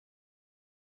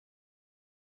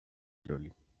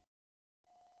only.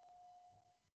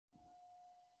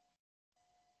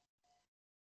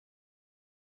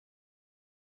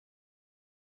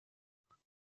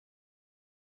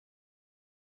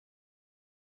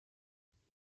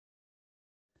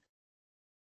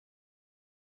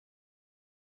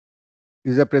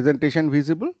 Is the presentation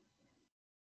visible?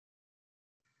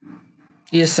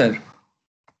 Yes, sir.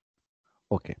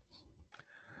 Okay.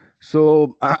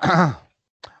 So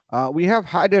we have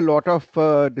had a lot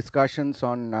of discussions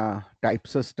on type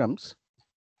systems,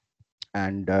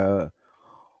 and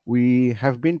we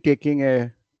have been taking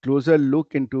a closer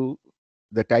look into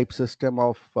the type system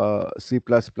of C++,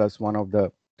 one of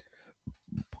the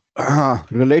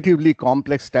relatively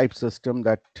complex type system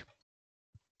that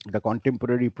the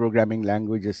contemporary programming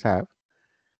languages have.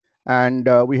 And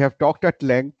we have talked at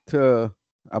length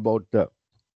about the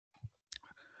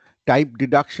type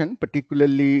deduction,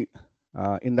 particularly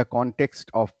in the context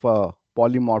of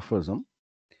polymorphism.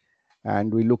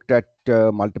 And we looked at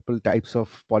multiple types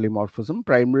of polymorphism,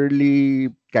 primarily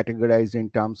categorized in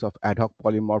terms of ad hoc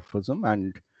polymorphism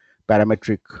and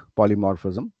parametric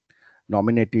polymorphism,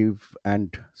 nominative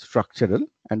and structural.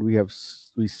 And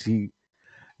we see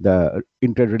the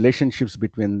interrelationships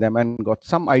between them and got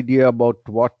some idea about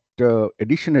what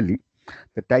additionally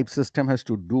the type system has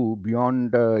to do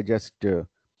beyond just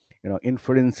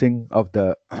inferencing of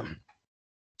the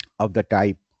of the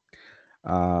type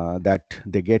that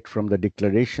they get from the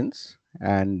declarations,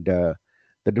 and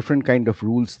the different kind of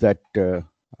rules that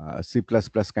C++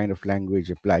 kind of language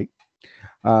apply.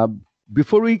 Uh,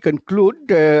 Before we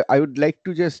conclude, I would like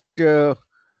to just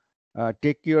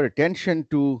take your attention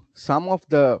to some of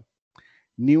the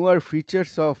newer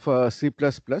features of C++,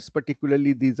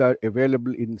 particularly these are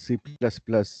available in C++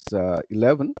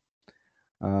 11,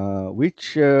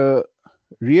 which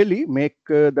really make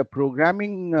the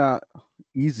programming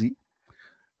easy,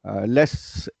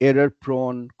 less error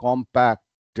prone, compact,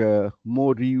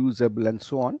 more reusable, and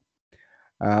so on,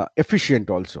 efficient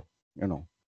also,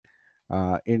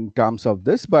 in terms of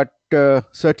this. But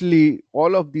certainly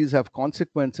all of these have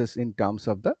consequences in terms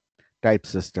of the type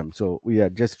system. So we are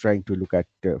just trying to look at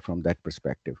from that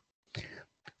perspective.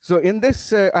 So in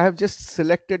this, I have just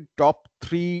selected top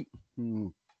three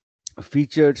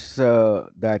features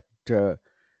that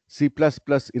C++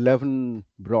 11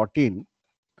 brought in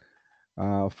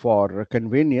for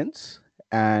convenience,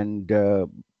 and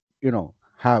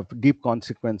have deep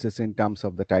consequences in terms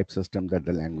of the type system that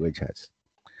the language has.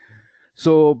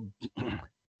 So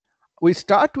we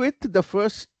start with the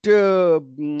first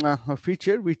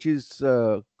feature, which is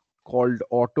called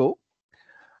auto.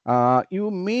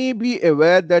 You may be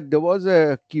aware that there was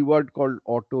a keyword called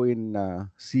auto in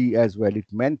C as well. It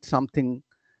meant something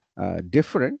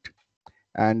different.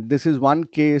 And this is one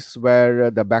case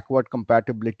where the backward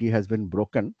compatibility has been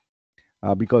broken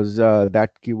because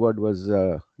that keyword was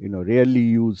rarely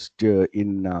used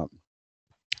in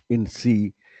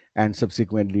C and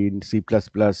subsequently in C++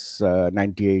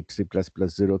 98, C++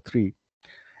 03.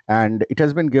 And it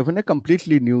has been given a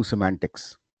completely new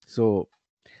semantics. So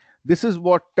this is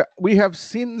what we have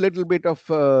seen a little bit of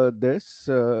this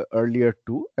earlier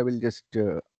too. I will just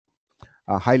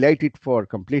highlight it for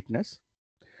completeness.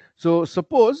 So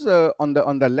suppose on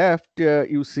the left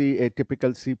you see a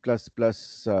typical C++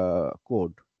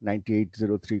 code,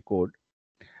 9803 code,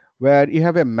 where you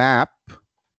have a map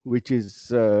which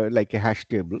is like a hash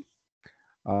table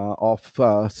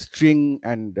of string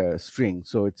and string.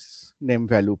 So it's name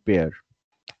value pair.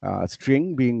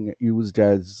 String being used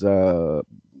as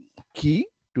key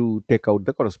to take out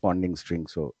the corresponding string.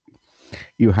 So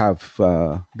you have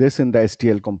this in the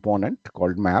STL component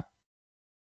called map,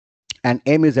 and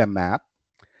M is a map.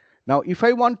 Now, if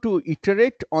I want to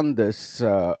iterate on this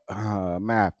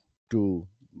map to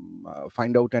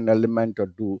find out an element or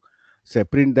to say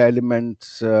print the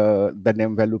elements, the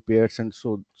name value pairs, and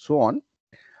so on,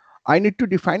 I need to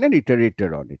define an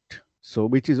iterator on it. So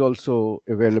which is also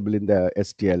available in the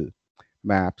STL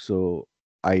map. So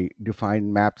I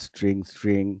define map string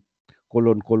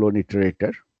colon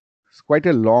iterator. It's quite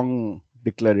a long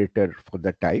declarator for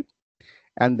the type,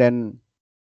 and then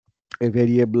a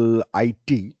variable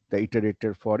it, the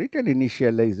iterator for it, and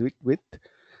initialize it with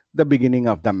the beginning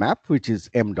of the map, which is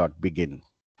m.begin.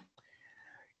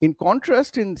 In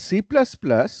contrast, in C++,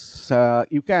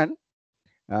 you can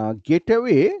get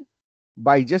away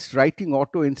by just writing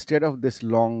auto instead of this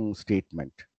long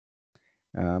statement.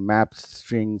 Map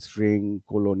string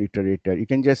colon iterator. You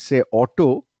can just say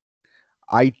auto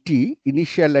it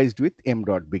initialized with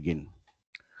m.begin.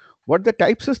 What the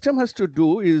type system has to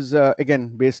do is,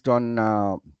 again, based on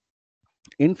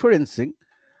inferencing,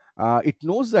 it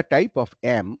knows the type of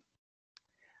m,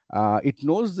 It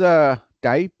knows the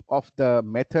type of the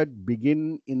method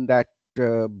begin in that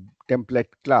uh,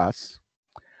 template class,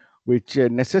 which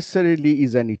necessarily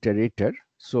is an iterator.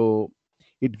 So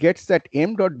it gets that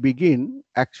m.begin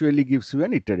actually gives you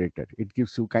an iterator. It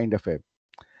gives you kind of a,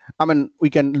 I mean, we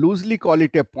can loosely call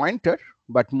it a pointer,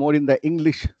 but more in the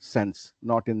English sense,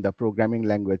 not in the programming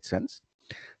language sense.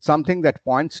 Something that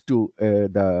points to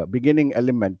the beginning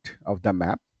element of the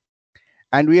map.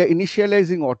 And we are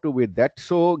initializing auto with that.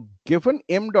 So given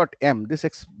m.m,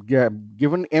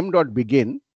 given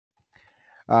m.begin,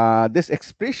 this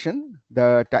expression,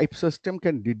 the type system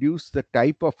can deduce the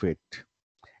type of it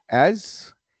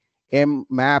as m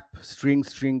map string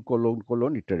string colon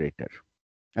colon iterator.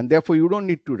 And therefore, you don't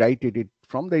need to write it.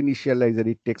 From the initializer,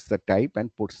 it takes the type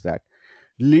and puts that.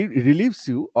 Relieves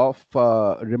you of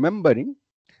remembering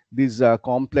this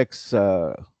complex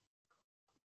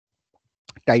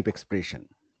type expression.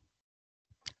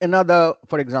 Another,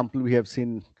 for example, we have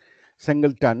seen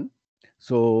singleton.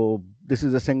 So this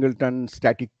is a singleton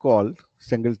static call,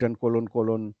 singleton colon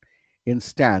colon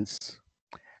instance,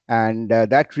 and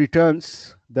that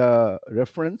returns the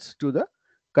reference to the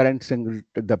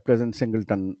the present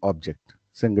singleton object,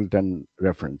 singleton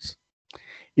reference.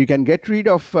 You can get rid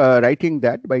of writing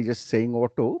that by just saying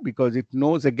auto, because it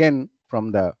knows again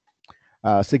from the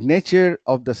signature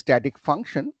of the static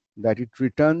function that it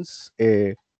returns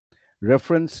a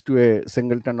reference to a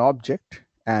singleton object,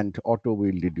 and auto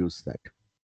will deduce that.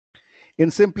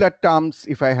 In simpler terms,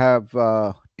 if I have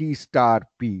t star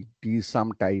p, t is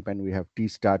some type, and we have t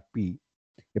star p,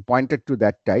 a pointer to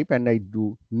that type, and I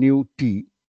do new t,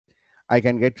 I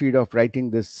can get rid of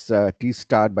writing this t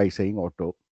star by saying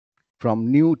auto. From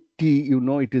new t, you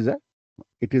know it is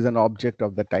an object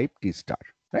of the type t star,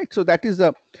 right? So that is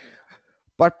the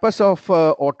purpose of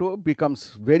auto.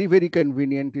 Becomes very, very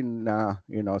convenient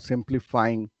in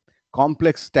simplifying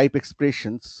complex type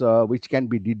expressions which can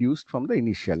be deduced from the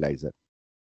initializer.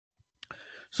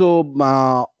 So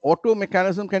auto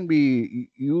mechanism can be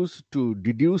used to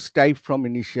deduce type from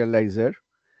initializer.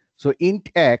 So int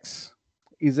x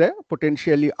is a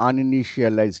potentially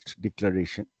uninitialized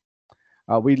declaration.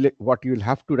 What you'll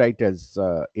have to write as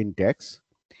int x.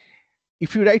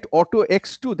 If you write auto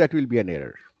x2, that will be an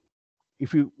error.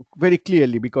 If you very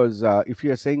clearly, because if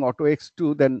you are saying auto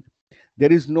x2, then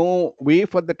there is no way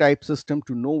for the type system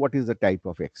to know what is the type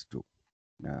of x2.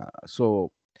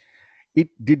 So it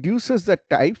deduces the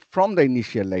type from the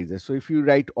initializer. So if you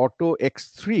write auto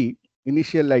x3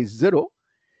 initialize 0,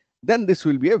 then this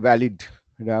will be a valid,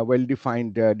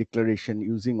 well-defined declaration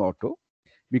using auto,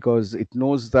 because it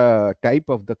knows the type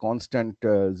of the constant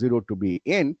 0 to be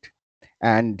int,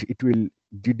 and it will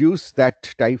deduce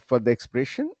that type for the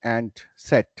expression and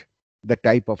set the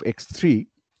type of x3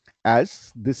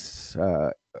 as this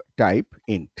type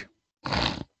int.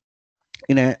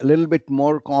 In a little bit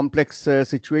more complex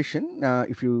situation,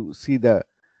 if you see the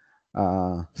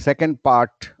second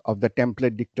part of the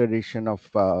template declaration of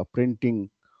printing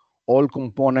all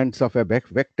components of a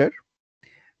vector,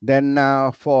 then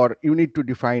for you need to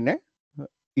define a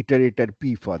iterator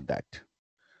p for that.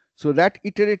 So that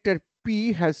iterator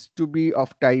p has to be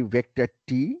of type vector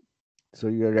t. So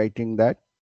you're writing that,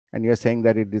 and you're saying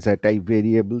that it is a type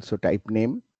variable, so type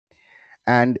name.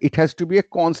 And it has to be a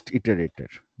const iterator,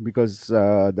 because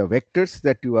the vectors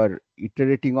that you are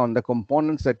iterating on, the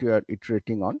components that you are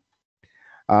iterating on,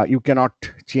 you cannot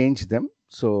change them.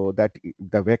 So that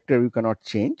the vector you cannot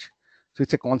change. So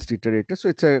it's a const iterator. So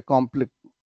it's a complex,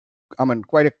 I mean,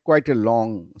 quite a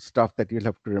long stuff that you'll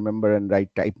have to remember and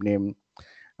write type name,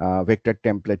 vector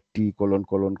template t colon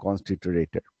colon const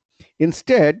iterator.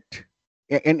 Instead,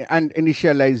 and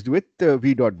initialized with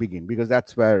v dot begin, because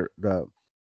that's where the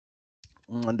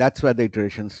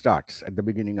iteration starts, at the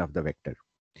beginning of the vector.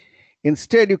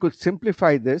 Instead, you could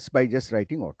simplify this by just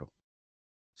writing auto.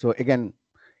 So again,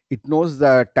 it knows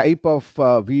the type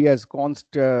of v as const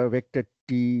vector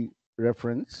t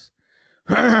reference.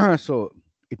 So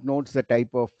it notes the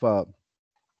type of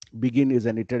begin is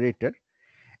an iterator.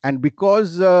 And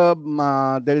because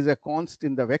there is a const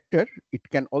in the vector, it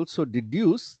can also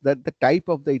deduce that the type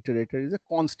of the iterator is a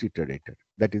const iterator.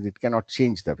 That is, it cannot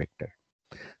change the vector.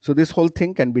 So this whole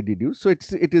thing can be deduced. So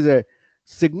it is a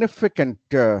significant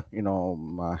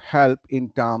help in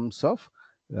terms of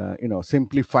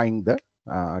simplifying the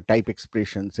type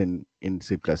expressions in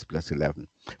C++11.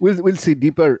 We'll see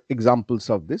deeper examples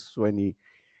of this when we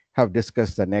have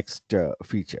discussed the next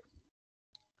feature.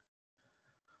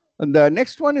 And the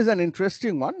next one is an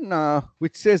interesting one,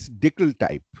 which says decl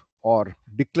type or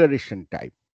declaration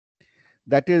type.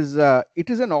 That is, it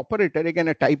is an operator, again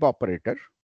a type operator,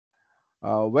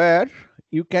 where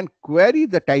you can query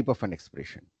the type of an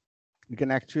expression. you can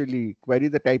actually query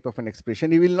the type of an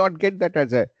expression. You will not get that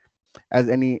as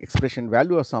any expression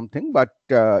value or something, but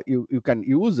you can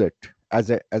use it as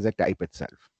a type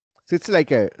itself. So it's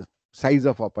like a size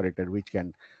of operator which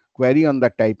can query on the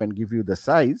type and give you the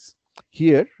size.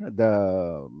 Here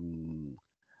the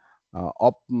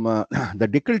the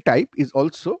decl type is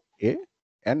also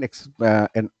an, ex,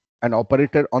 an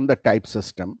operator on the type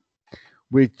system,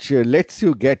 which lets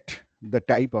you get the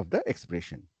type of the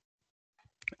expression.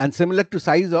 And similar to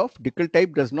size of, decl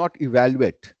type does not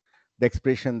evaluate the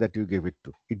expression that you give it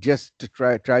to. It just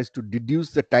tries to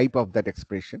deduce the type of that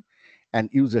expression and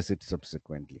uses it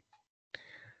subsequently.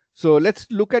 So let's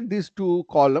look at these two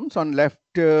columns. On left,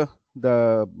 the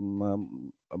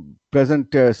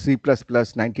present C++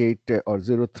 98 or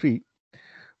 03,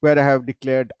 where I have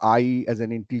declared I as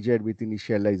an integer with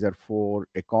initializer 4,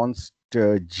 a const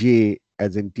j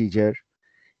as integer,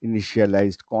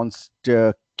 initialized const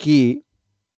k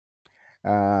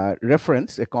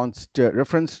reference, a const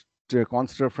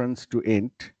reference to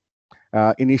int,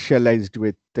 initialized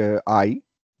with I,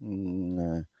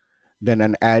 then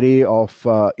an array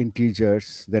of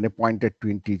integers, then a pointer to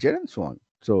integer, and so on.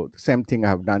 So the same thing I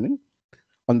have done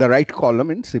on the right column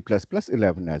in C++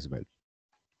 11 as well.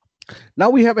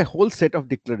 Now we have a whole set of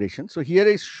declarations. So here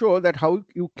I show that how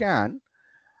you can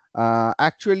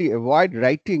actually avoid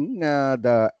writing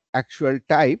the actual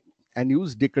type and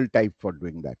use decl type for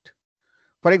doing that.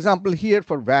 For example, here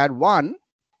for var1,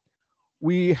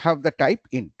 we have the type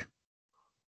int.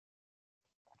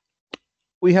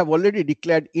 We have already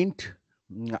declared int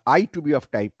I to be of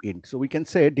type int. So we can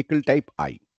say decl type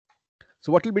I.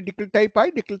 So what will be decl type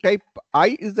I? Decl type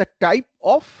I is the type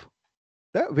of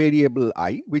the variable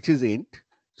I, which is int.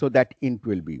 So that int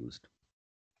will be used.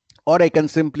 Or I can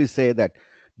simply say that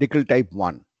decl type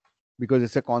 1, because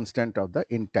it's a constant of the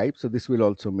int type. So this will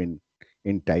also mean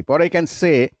int type. Or I can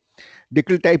say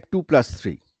decl type 2 plus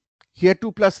 3. Here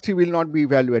 2 plus 3 will not be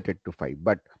evaluated to 5,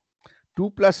 but 2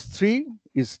 plus 3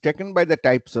 is taken by the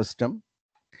type system.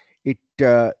 It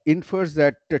infers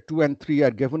that 2 and 3 are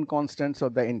given constants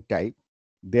of the int type.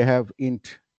 They have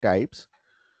int types.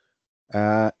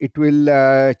 It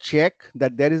will check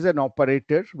that there is an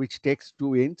operator which takes two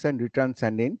ints and returns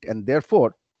an int, and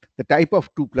therefore the type of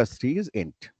 2 plus 3 is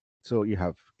int. So you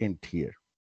have int here.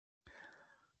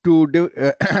 To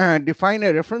define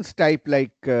a reference type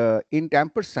like int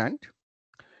ampersand,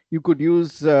 you could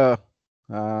use I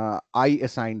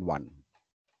assigned 1.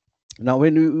 Now,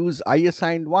 when you use I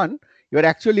assigned 1, you are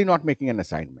actually not making an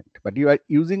assignment, but you are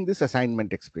using this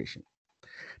assignment expression.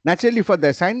 Naturally, for the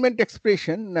assignment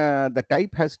expression, the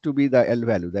type has to be the L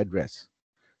value, the address.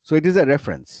 So it is a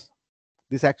reference.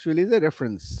 This actually is a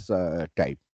reference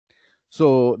type.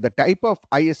 So the type of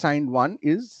I assigned 1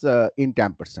 is int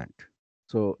ampersand.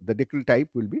 So the decl type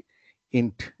will be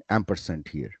int ampersand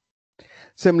here.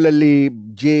 Similarly,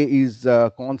 j is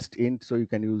const int, so you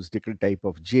can use decl type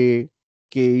of j.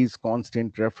 K is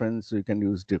constant reference, so you can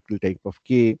use decl type of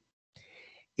k.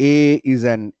 A is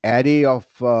an array of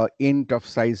int of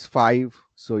size 5,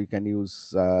 so you can use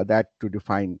that to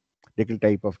define decl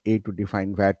type of A to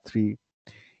define var3.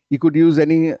 You could use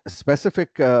any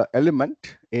specific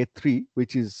element A3,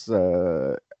 which is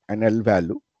an L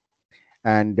value,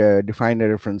 and define a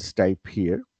reference type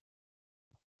here.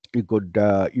 You could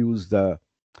use the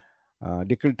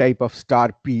decl type of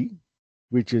star P,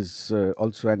 which is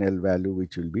also an L value,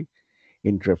 which will be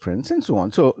int reference, and so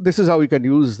on. So this is how you can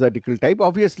use the decl type.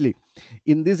 Obviously,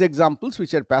 in these examples,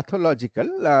 which are pathological,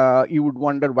 you would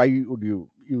wonder why would you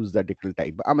use the decl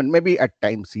type. I mean, maybe at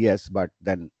times, yes, but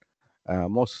then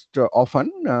most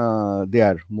often they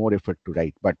are more effort to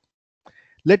write. But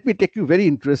let me take you very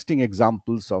interesting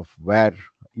examples of where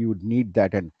you would need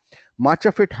that. And much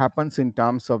of it happens in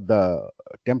terms of the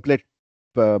template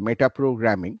meta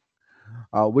programming,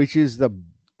 which is the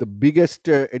biggest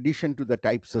addition to the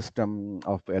type system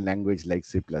of a language like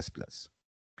C++.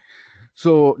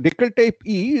 So decl type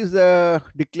E is a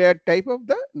declared type of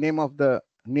the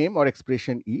name or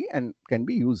expression E, and can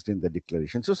be used in the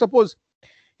declaration. So suppose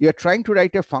you are trying to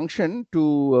write a function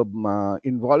to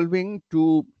involving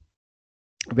two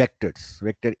vectors,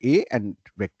 vector A and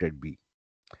vector B.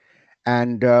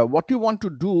 And what you want to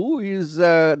do is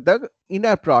the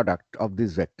inner product of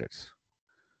these vectors.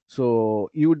 So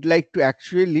you would like to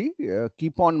actually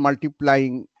keep on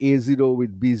multiplying A0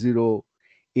 with B0,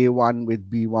 A1 with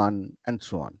B1, and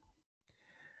so on.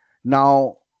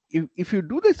 Now, if you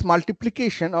do this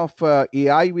multiplication of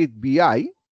AI with BI,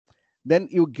 then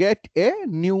you get a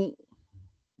new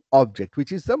object,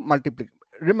 which is the multiplication.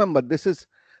 Remember, this is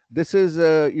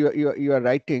you are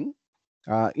writing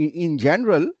in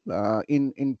general,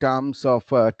 in terms of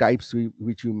types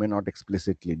which you may not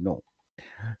explicitly know.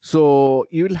 So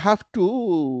you will have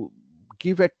to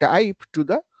give a type to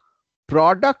the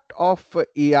product of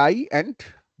AI and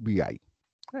BI.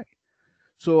 Right.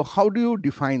 So how do you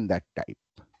define that type?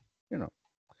 You know,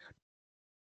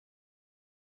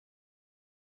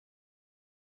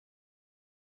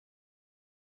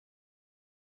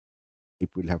 it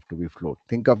will have to be float.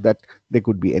 Think of that. They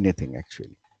could be anything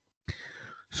actually.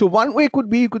 So one way could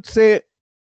be you could say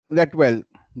that, well,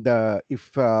 the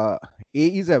if A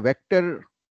is a vector,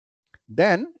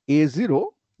 then A0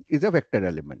 is a vector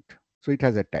element. So it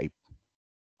has a type,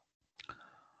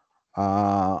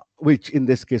 which in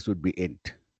this case would be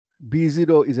int.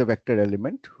 B0 is a vector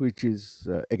element, which is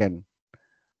again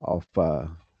of the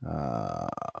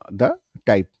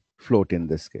type float in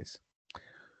this case.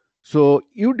 So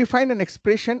you define an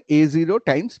expression A0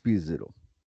 times B0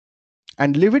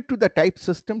 and leave it to the type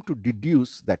system to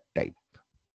deduce that type.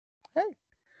 Right?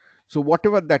 So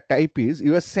whatever that type is,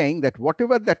 you are saying that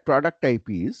whatever that product type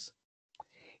is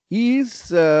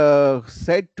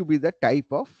said to be the type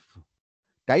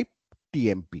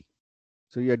TMP.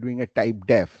 So you are doing a type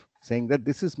def, saying that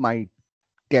this is my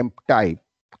temp type,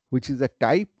 which is a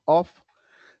type of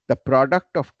the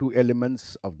product of two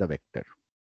elements of the vector.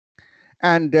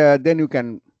 And then you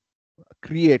can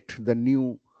create the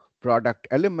new product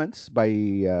elements by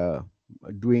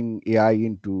doing AI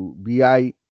into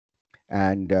BI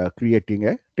and creating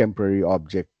a temporary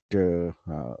object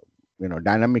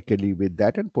dynamically with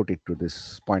that and put it to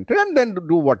this pointer and then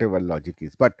do whatever logic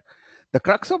is. But the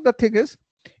crux of the thing is,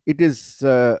 it is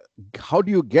how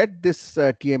do you get this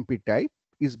TMP type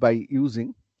is by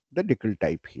using the decl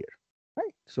type here,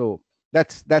 right? So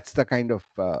that's the kind of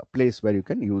place where you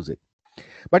can use it.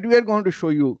 But we are going to show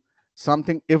you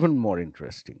something even more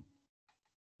interesting.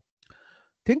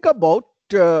 Think about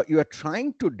you are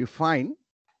trying to define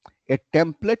a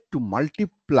template to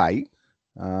multiply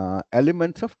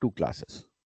elements of two classes,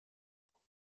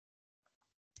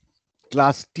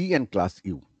 class T and class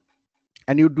U,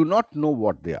 and you do not know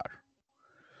what they are.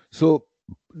 So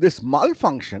this mul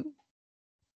function,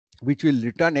 which will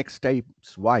return x times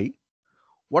y,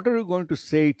 what are you going to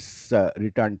say its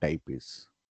return type is?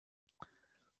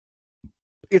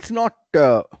 It's not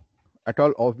at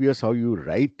all obvious how you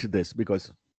write this,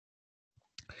 because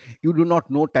you do not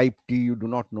know type T, you do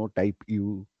not know type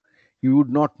U, you would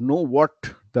not know what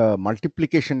the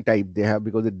multiplication type they have,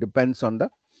 because it depends on the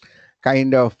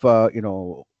kind of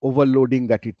overloading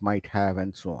that it might have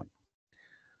and so on.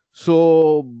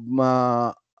 So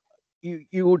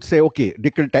you would say, okay,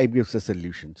 decl type gives a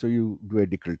solution. So you do a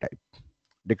decl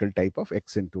type of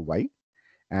x into y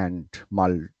and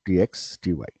mul dx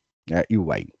dy,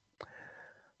 uy.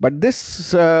 But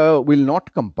this will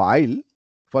not compile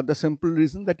for the simple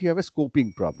reason that you have a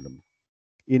scoping problem.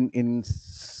 In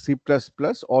C++,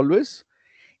 always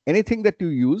anything that you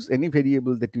use, any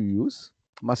variable that you use,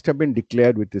 must have been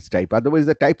declared with this type. Otherwise,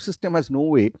 the type system has no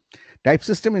way. Type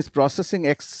system is processing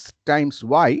x times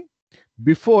y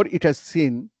before it has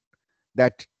seen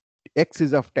that x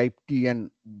is of type T and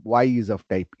y is of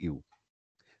type U.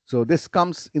 So this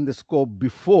comes in the scope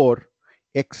before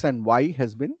x and y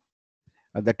has been,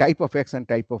 the type of x and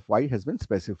type of y has been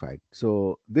specified.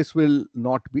 So this will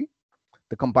not be,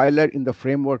 the compiler in the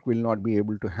framework will not be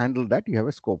able to handle that. You have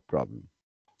a scope problem.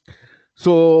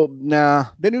 So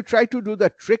then you try to do the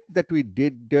trick that we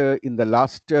did in the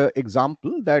last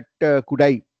example, that could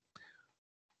I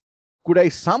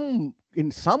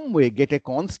in some way get a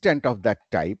constant of that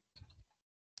type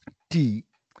T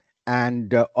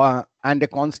and a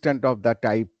constant of the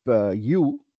type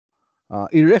U,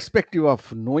 irrespective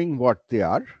of knowing what they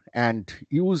are, and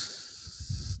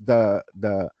use the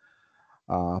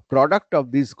product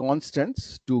of these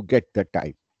constants to get the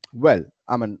type. Well,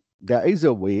 I mean, there is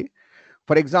a way.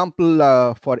 For example,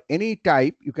 for any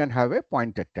type, you can have a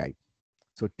pointer type.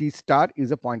 So T star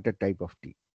is a pointer type of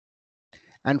T.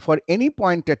 And for any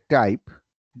pointer type,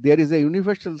 there is a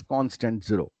universal constant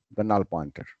 0, the null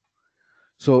pointer.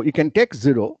 So you can take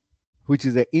 0, which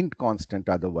is an int constant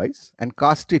otherwise, and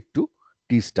cast it to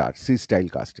T star, C style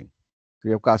casting. So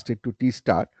you have cast it to T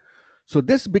star. So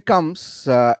this becomes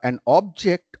an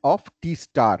object of T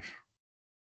star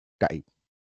type.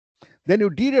 Then you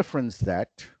dereference that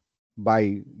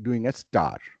by doing a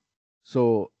star.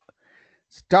 So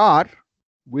star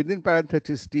within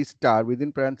parenthesis T star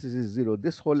within parenthesis 0,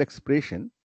 this whole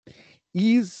expression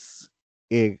is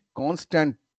a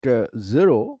constant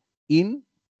 0 in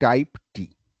type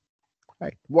T,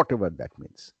 right? Whatever that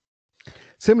means.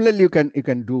 Similarly, you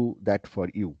can do that for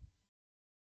U.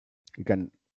 You can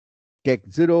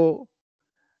take 0,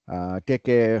 take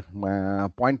a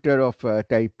pointer of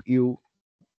type u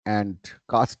and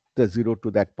cast the 0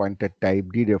 to that pointer type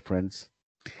dereference,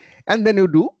 and then you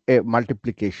do a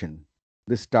multiplication.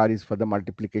 This star is for the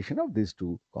multiplication of these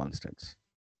two constants.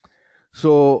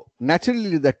 So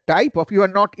naturally the type of, you are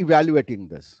not evaluating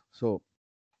this, so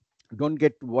don't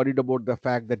get worried about the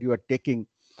fact that you are taking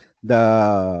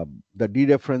the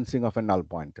dereferencing of a null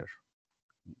pointer.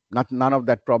 None of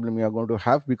that problem you are going to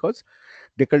have, because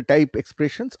Deckel type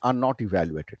expressions are not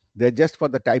evaluated. They're just for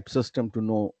the type system to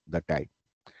know the type.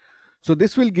 So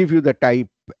this will give you the type,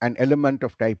 an element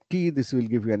of type T. This will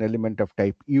give you an element of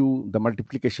type U. The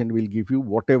multiplication will give you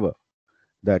whatever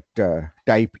that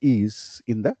type is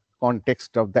in the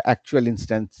context of the actual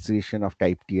instantiation of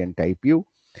type T and type U.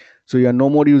 So you are no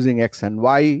more using X and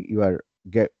Y. You are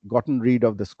gotten rid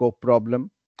of the scope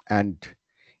problem, and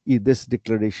this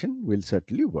declaration will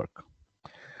certainly work.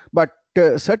 But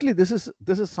certainly this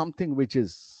is something which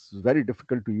is very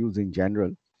difficult to use in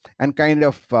general, and kind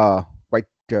of quite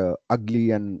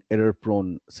ugly and error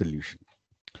prone solution.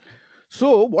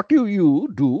 So what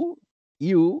you do,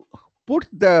 you put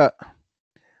the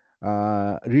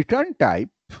return type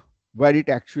where it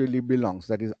actually belongs,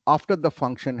 that is after the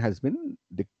function has been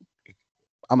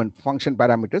function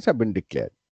parameters have been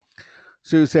declared.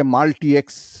 So you say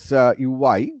multi-x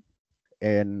uy,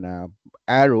 an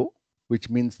arrow, which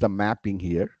means the mapping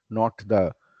here, not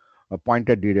the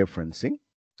pointer dereferencing,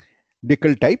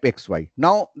 deckel type xy.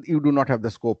 Now you do not have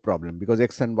the scope problem because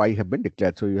x and y have been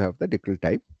declared, so you have the deckel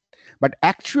type. But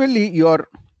actually your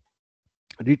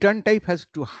return type has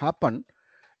to happen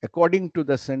according to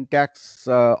the syntax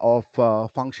of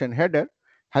function header,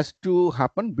 has to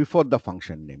happen before the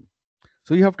function name.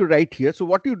 So you have to write here. So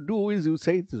what you do is you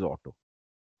say it is auto,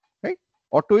 right?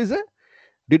 Auto is a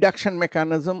deduction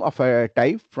mechanism of a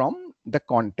type from the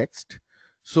context.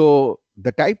 So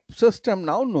the type system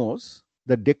now knows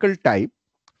the deckel type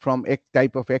from x,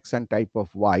 type of x and type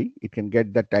of y. It can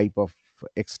get the type of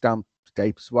x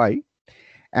types y,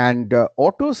 and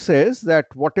auto says that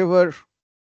whatever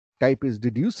type is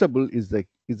deducible is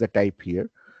the type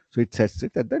here. So it sets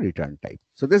it at the return type.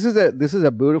 So this is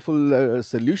a beautiful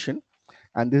solution,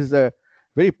 and this is a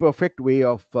very perfect way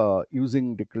of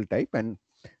using deckel type. And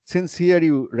since here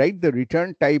you write the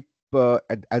return type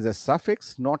as a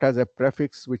suffix, not as a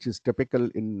prefix, which is typical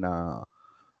in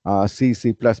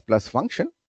C++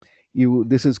 function,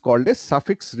 this is called a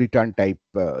suffix return type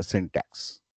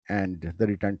syntax, and the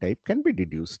return type can be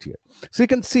deduced here. So you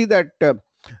can see that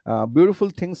beautiful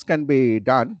things can be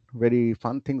done, very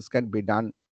fun things can be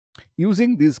done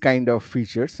using these kind of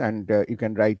features, and you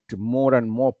can write more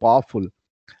and more powerful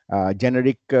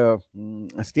generic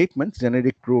statements,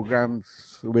 generic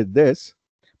programs with this.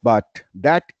 But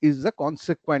that is the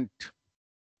consequent,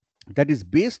 that is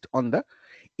based on the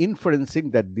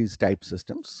inferencing that these type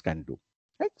systems can do.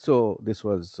 Right? So this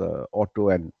was auto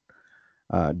and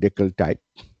deckel type.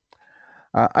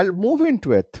 I'll move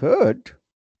into a third,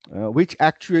 which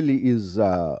actually is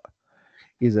a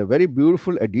very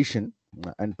beautiful addition,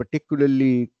 and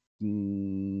particularly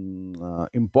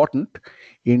important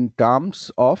in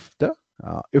terms of the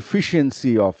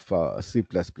efficiency of C++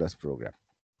 program.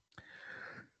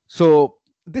 So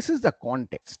this is the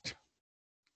context.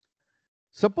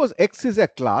 Suppose X is a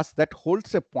class that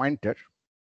holds a pointer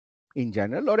in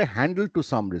general, or a handle to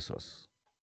some resource.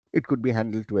 It could be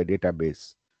handle to a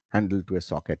database, handle to a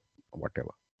socket,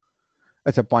 whatever.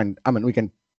 That's a point. I mean, we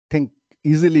can think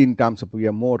easily in terms of, we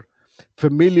are more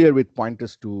familiar with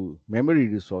pointers to memory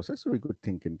resources, so we could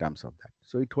think in terms of that.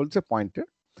 So it holds a pointer,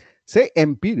 say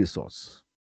MP resource,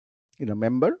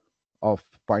 member of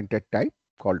pointer type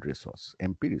called resource,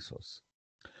 MP resource.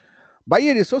 By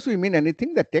a resource, we mean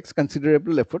anything that takes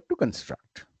considerable effort to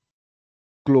construct,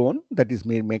 clone, that is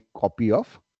make copy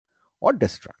of, or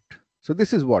destruct. So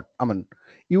this is what, I mean,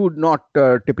 you would not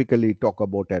typically talk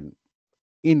about an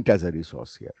int as a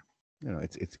resource here.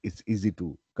 It's easy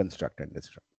to construct and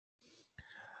destruct.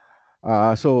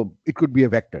 So it could be a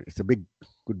vector.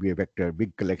 Could be a vector,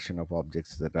 big collection of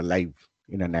objects that are live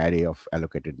in an array of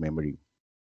allocated memory.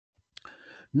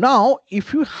 Now,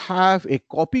 if you have a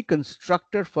copy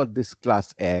constructor for this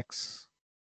class X,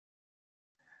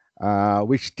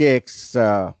 which takes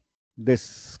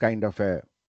this kind of a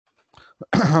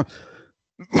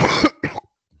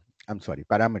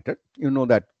parameter, you know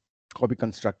that copy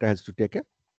constructor has to take a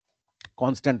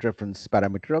constant reference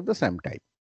parameter of the same type,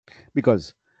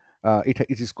 because it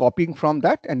is copying from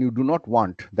that, and you do not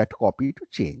want that copy to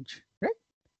change, right?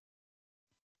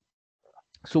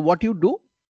 So what you do,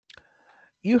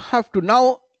 you have to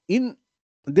now,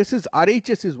 this is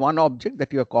RHS is one object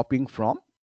that you are copying from,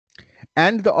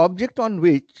 and the object on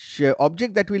which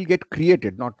object that will get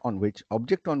created, not on which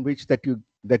object on which that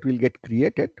will get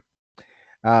created.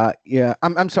 Yeah,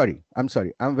 I'm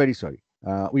very sorry.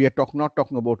 We are not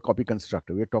talking about copy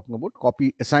constructor. We are talking about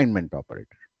copy assignment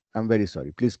operator. I'm very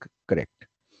sorry. Please correct.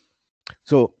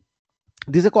 So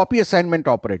this is a copy assignment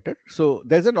operator. So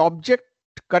there's an object,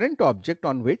 current object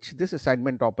on which this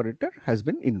assignment operator has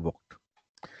been invoked.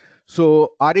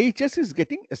 So RHS is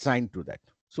getting assigned to that.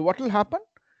 So what will happen?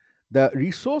 The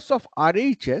resource of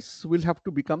RHS will have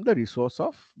to become the resource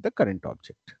of the current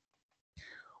object,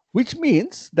 which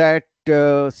means that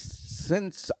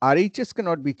since RHS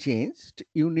cannot be changed,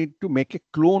 you need to make a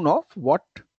clone of what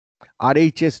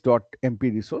RHS.MP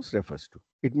resource refers to.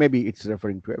 It may be it's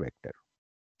referring to a vector.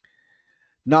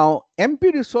 Now,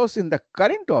 MP resource in the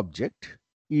current object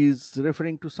is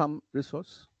referring to some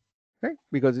resource, right?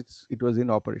 Because it was in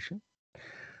operation.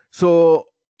 So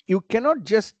you cannot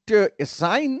just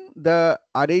assign the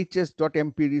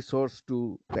RHS.MP resource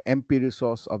to the MP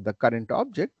resource of the current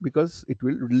object, because it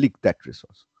will leak that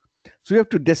resource. So you have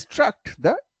to destruct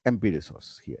the MP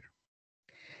resource here.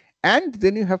 And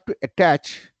then you have to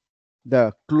attach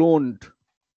the cloned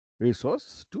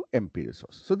resource to MP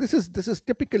resource. So this is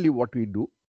typically what we do.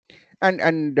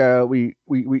 And we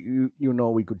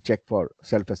we could check for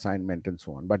self assignment and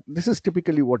so on, but this is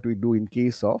typically what we do in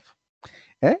case of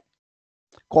a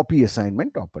copy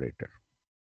assignment operator.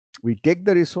 We take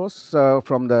the resource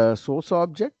from the source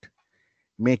object,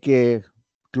 make a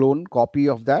clone copy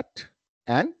of that,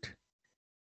 and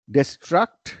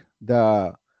destruct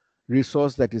the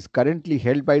resource that is currently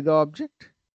held by the object,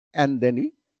 and then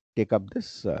we take up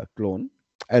this clone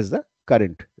as the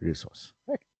current resource.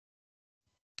 Right?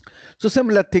 So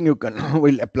similar thing you can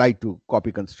will apply to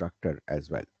copy constructor as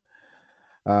well.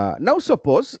 Now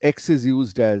suppose X is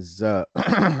used as there's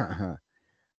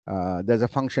a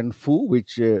function foo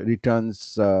which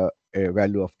returns a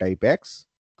value of type X,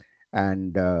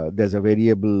 and there's a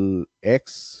variable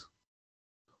X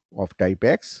of type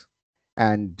X,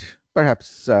 and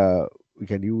perhaps we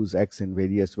can use X in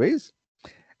various ways.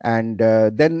 And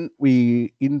then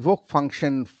we invoke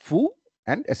function foo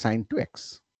and assign to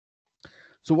X.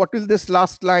 So what will this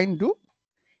last line do?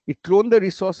 It clone the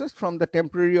resources from the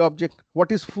temporary object.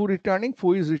 What is foo returning?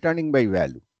 Foo is returning by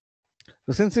value.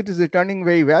 So since it is returning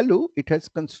by value, it has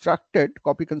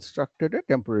copy constructed a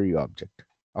temporary object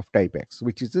of type X,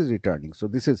 which is returning. So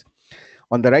this is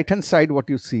on the right hand side, what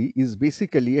you see is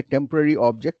basically a temporary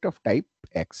object of type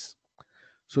X.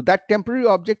 So that temporary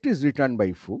object is returned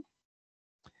by foo.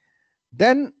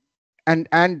 Then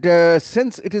and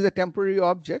since it is a temporary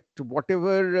object,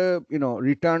 whatever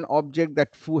return object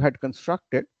that foo had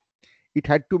constructed, it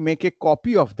had to make a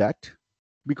copy of that,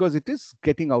 because it is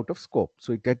getting out of scope.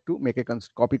 So it had to make a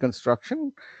copy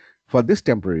construction for this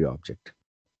temporary object.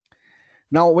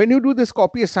 Now, when you do this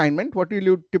copy assignment, what will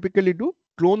you typically do?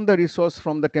 Clone the resource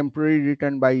from the temporary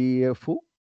returned by foo,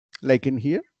 like in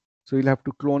here. So you'll have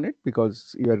to clone it,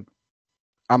 because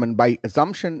by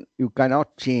assumption, you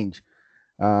cannot change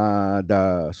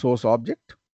the source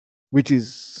object, which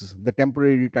is the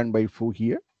temporary returned by foo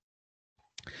here.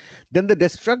 Then they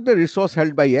destruct the resource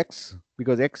held by X,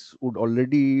 because X would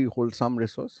already hold some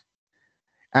resource,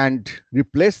 and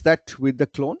replace that with the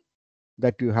clone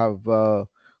that you have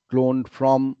cloned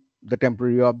from the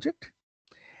temporary object.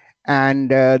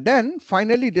 And then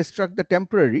finally destruct the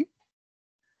temporary,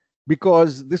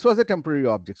 because this was a temporary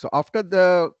object. So after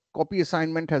the copy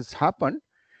assignment has happened,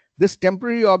 this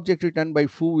temporary object returned by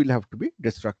foo will have to be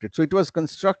destructed. So it was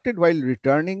constructed while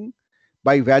returning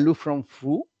by value from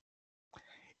foo.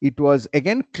 It was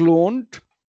again cloned.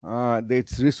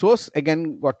 Its resource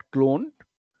again got cloned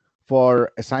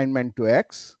for assignment to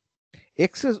X.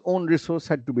 X's own resource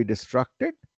had to be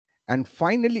destructed. And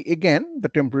finally, again, the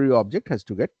temporary object has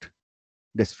to get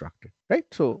destructed, right?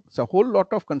 So it's a whole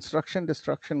lot of construction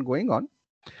destruction going on,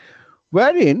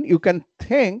 wherein you can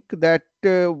think that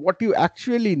what you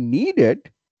actually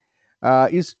needed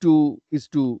is to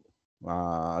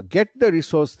get the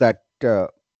resource that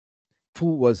foo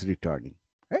was returning,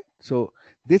 right? So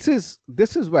this is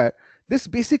where this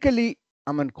basically,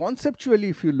 conceptually,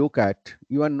 if you look at,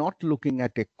 you are not looking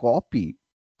at a copy,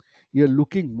 you're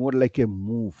looking more like a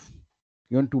move.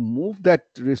 You want to move that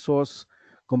resource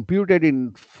computed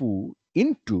in foo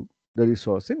into the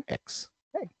resource in X,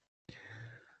 right?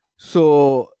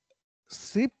 So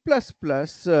C++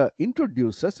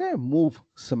 introduces a move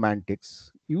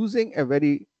semantics using a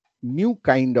very new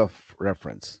kind of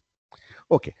reference.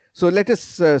 Okay, so let us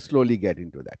slowly get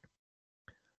into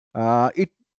that. It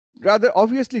rather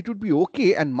obviously it would be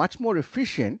okay and much more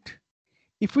efficient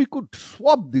if we could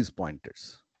swap these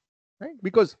pointers, right?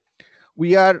 Because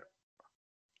we are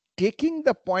taking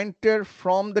the pointer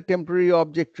from the temporary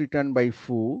object returned by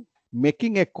foo,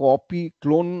 making a copy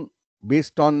clone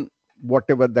based on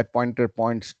whatever that pointer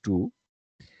points to,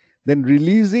 then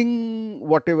releasing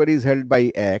whatever is held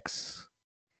by x,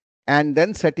 and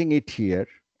then setting it here,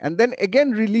 and then again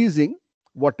releasing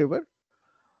whatever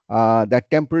that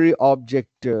temporary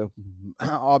object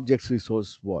object's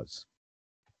resource was.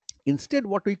 Instead,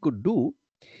 what we could do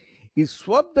is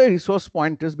swap the resource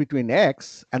pointers between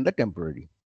x and the temporary,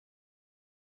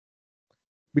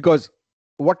 because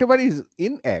whatever is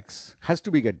in x has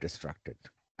to be get destructed,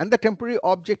 and the temporary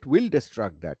object will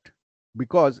destruct that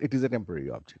because it is a temporary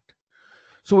object.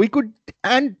 So we could,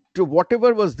 and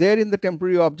whatever was there in the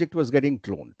temporary object was getting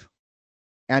cloned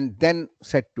and then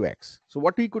set to x. So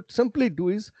what we could simply do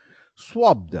is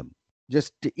swap them,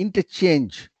 just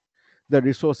interchange the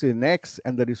resource in x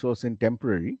and the resource in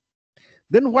temporary.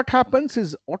 Then what happens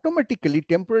is automatically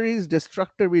temporary's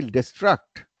destructor will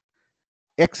destruct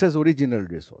x as original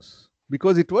resource,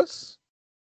 because it was,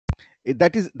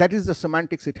 that is the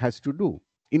semantics it has to do.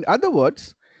 In other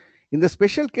words, in the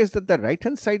special case that the right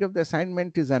hand side of the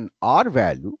assignment is an R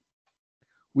value,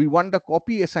 we want the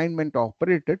copy assignment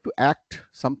operator to act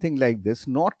something like this,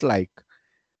 not like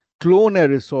clone a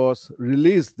resource,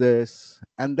 release this,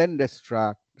 and then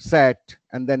destruct, set,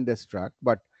 and then destruct,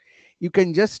 but you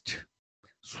can just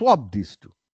swap these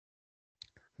two.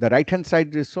 The right hand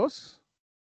side resource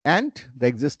and the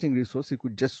existing resource, you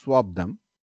could just swap them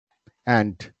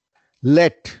and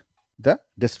let the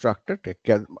destructor take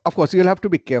care. Of course, you'll have to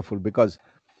be careful, because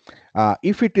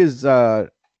if it is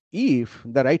if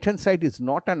the right hand side is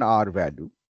not an R value,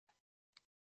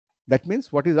 that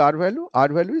means what is R value? R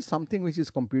value is something which is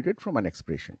computed from an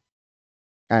expression,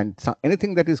 and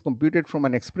anything that is computed from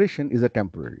an expression is a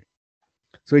temporary.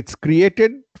 So it's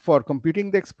created for computing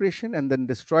the expression and then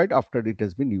destroyed after it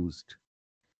has been used.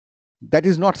 That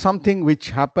is not something which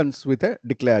happens with a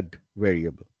declared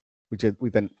variable, which is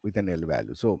with an L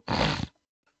value. So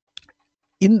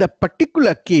in the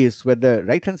particular case where the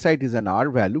right hand side is an R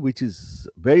value, which is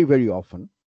very, very often,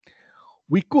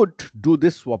 we could do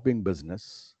this swapping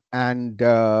business and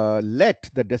let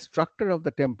the destructor of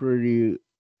the temporary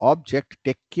object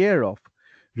take care of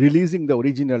releasing the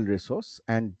original resource,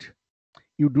 and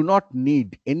you do not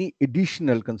need any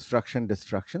additional construction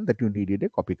destruction that you needed a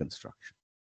copy construction.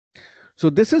 So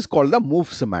this is called the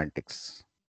move semantics.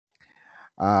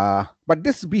 But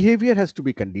this behavior has to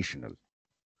be conditional,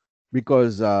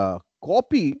 because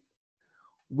copy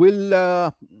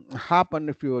will happen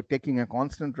if you're taking a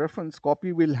constant reference.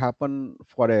 Copy will happen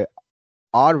for a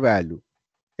R value,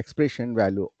 expression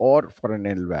value, or for an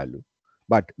L value.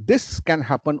 But this can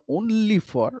happen only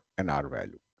for an R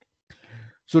value.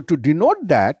 So to denote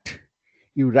that,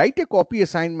 you write a copy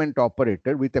assignment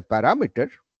operator with a parameter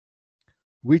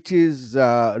which is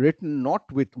written not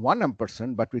with 1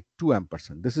 ampersand, but with 2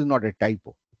 ampersand. This is not a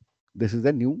typo. This is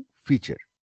a new feature.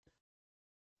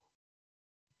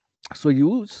 So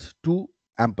use 2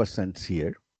 ampersands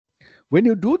here. When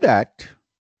you do that,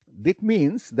 that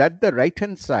means that the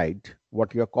right-hand side,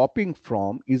 what you're copying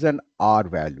from, is an R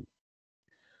value.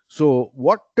 So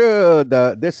what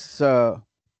this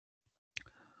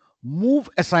move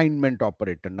assignment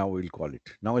operator, now we'll call it,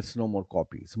 now it's no more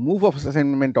copies, move of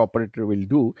assignment operator will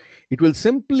do, it will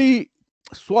simply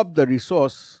swap the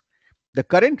resource, the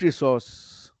current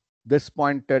resource, this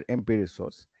pointer MP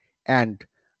resource, and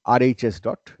RHS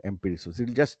dot MP resource.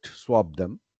 It'll just swap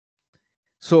them.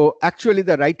 So actually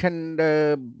the right hand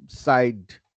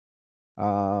side,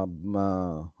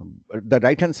 the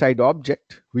right hand side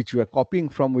object which you are copying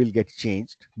from will get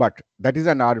changed, but that is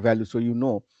an R value. So you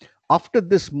know, after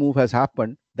this move has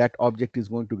happened, that object is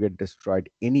going to get destroyed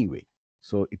anyway.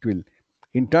 So it will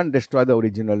in turn destroy the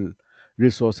original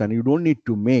resource, and you don't need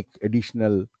to make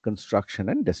additional construction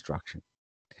and destruction.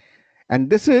 And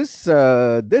this is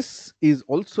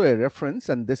also a reference,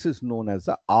 and this is known as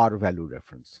the R value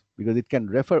reference, because it can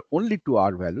refer only to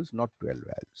R values, not to L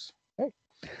values. Right?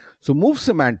 So move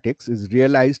semantics is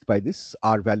realized by this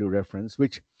R value reference,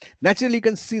 which naturally you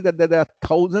can see that there are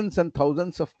thousands and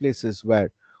thousands of places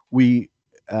where we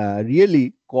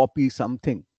really copy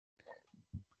something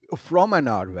from an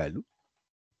R value,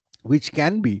 which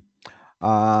can be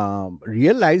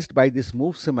realized by this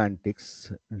move semantics,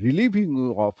 relieving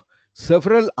you of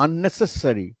several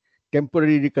unnecessary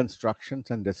temporary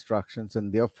reconstructions and destructions,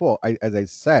 and therefore, as I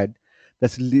said,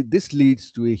 this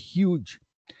leads to a huge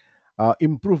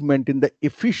improvement in the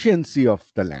efficiency of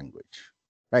the language.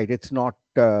 Right? It's not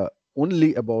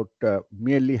only about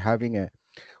merely having a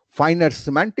finer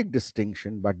semantic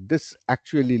distinction, but this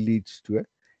actually leads to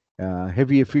a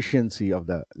heavy efficiency of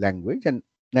the language. And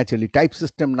naturally, type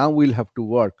system now will have to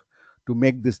work to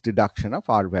make this deduction of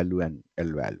R value and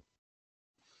L value.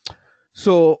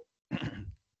 So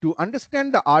to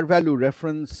understand the R value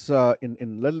reference in a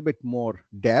little bit more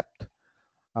depth,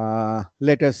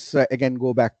 let us again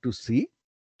go back to C.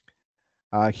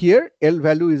 Here, L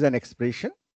value is an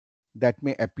expression that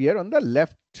may appear on the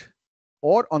left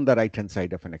or on the right hand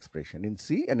side of an expression. In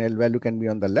C, an L value can be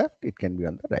on the left, it can be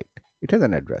on the right. It has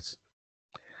an address.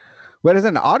 Whereas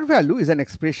an R value is an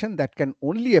expression that can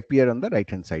only appear on the right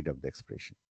hand side of the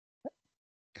expression.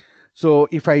 So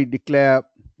if I declare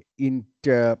int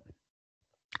A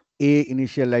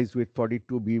initialized with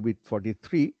 42, B with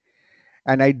 43,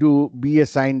 and I do B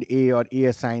assigned A or A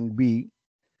assigned B,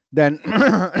 then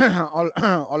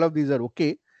all of these are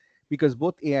okay because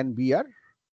both A and B are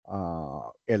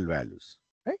L values,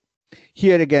 right?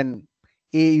 Here again,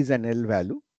 A is an L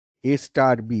value, A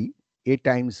star B, A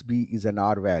times B is an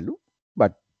R value,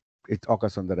 but it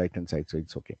occurs on the right hand side, so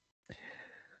it's okay.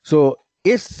 So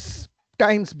S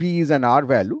times B is an R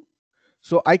value,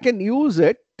 so I can use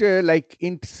it like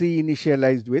int C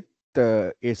initialized with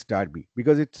A star B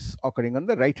because it's occurring on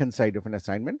the right hand side of an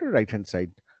assignment or right hand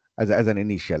side as an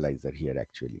initializer here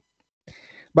actually.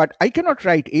 But I cannot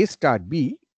write A star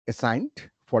B assigned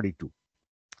 42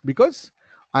 because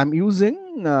I'm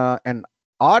using an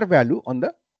R value on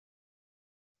the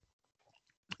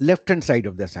left hand side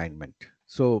of the assignment.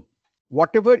 So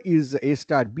whatever is A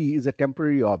star B is a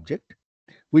temporary object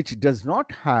which does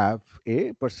not have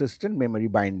a persistent memory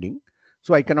binding.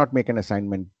 So I cannot make an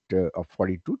assignment of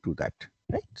 42 to that.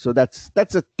 Right? So that's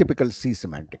a typical C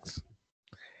semantics.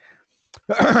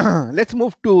 Let's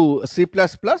move to C++.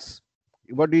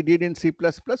 What we did in C++,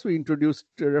 we introduced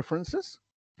references.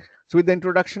 So with the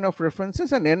introduction of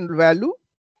references, an N value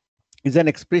is an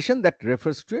expression that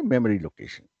refers to a memory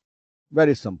location.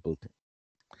 Very simple thing.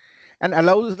 And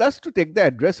allows us to take the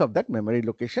address of that memory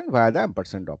location via the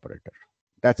ampersand operator.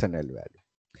 That's an L value.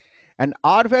 And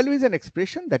R value is an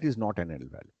expression that is not an L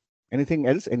value. Anything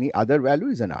else, any other value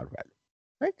is an R value.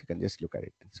 Right? You can just look at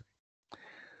it this way.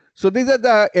 So these are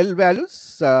the L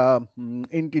values.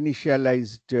 Int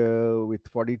initialized with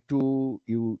 42,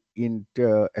 you int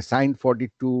assigned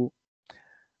 42.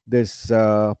 This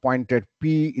pointer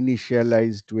P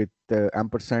initialized with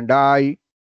ampersand I.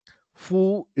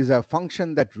 Foo is a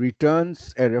function that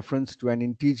returns a reference to an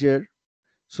integer.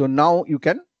 So now you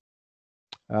can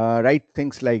write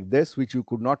things like this, which you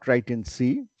could not write in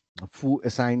C. Foo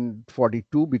assigned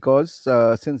 42 because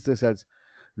since this has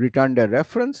returned a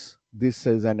reference, this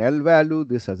is an L value,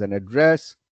 this has an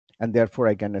address, and therefore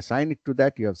I can assign it to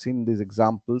that. You have seen these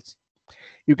examples.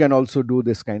 You can also do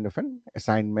this kind of an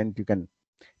assignment. You can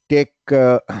take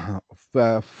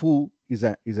foo is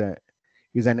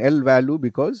an L value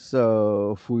because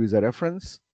foo is a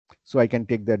reference. So I can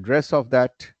take the address of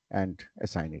that and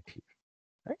assign it here.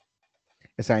 Right?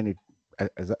 Assign it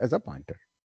as a pointer.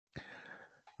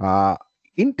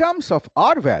 In terms of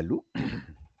R value,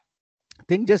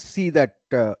 then just see that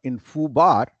in foo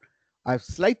bar, I've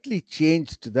slightly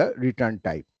changed the return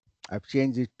type. I've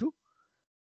changed it to,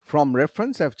 from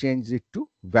reference, I've changed it to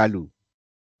value.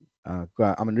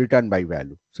 Return by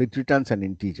value. So it returns an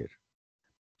integer.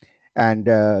 And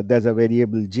there's a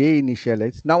variable J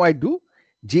initialized. Now I do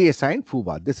J assign foo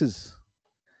bar. This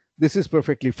is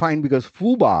perfectly fine because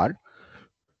foo bar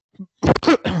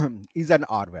is an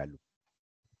R value.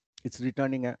 It's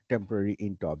returning a temporary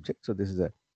int object. So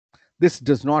this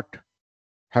does not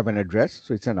have an address,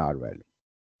 so it's an R value.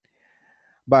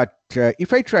 But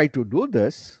if I try to do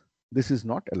this, this is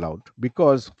not allowed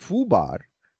because foo bar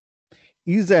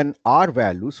is an R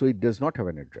value, so it does not have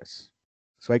an address.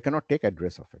 So I cannot take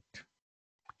address of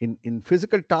it. In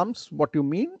physical terms, what you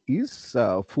mean is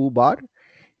foo bar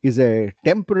is a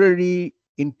temporary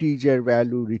integer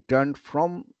value returned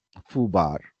from foo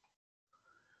bar.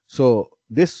 So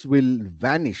this will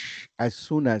vanish as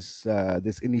soon as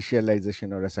this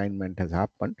initialization or assignment has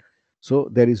happened. So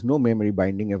there is no memory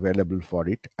binding available for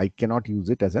it. I cannot use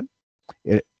it as an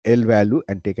L value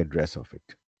and take address of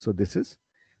it. So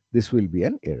this will be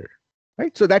an error,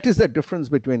 right? So that is the difference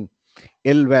between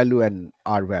L value and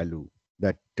R value.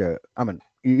 That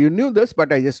you knew this,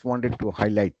 but I just wanted to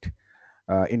highlight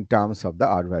in terms of the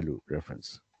R value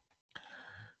reference.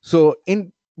 So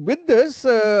with this,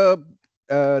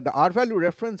 the R value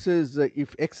reference is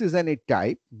if X is an int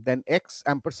type, then X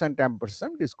ampersand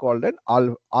is called an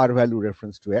R value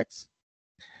reference to X.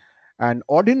 And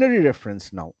ordinary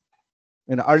reference now,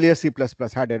 in earlier C++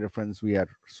 had a reference, we are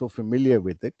so familiar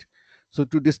with it. So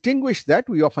to distinguish that,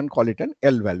 we often call it an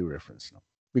L value reference now,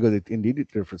 because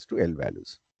it refers to L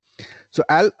values. So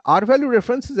R value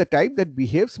reference is a type that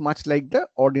behaves much like the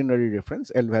ordinary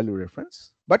reference, L value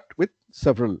reference, but with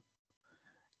several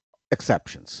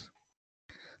exceptions.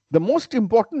 The most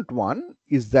important one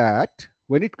is that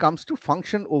when it comes to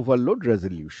function overload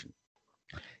resolution,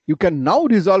 you can now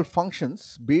resolve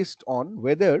functions based on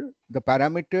whether the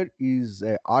parameter is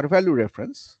a R value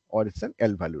reference or it's an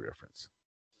L value reference.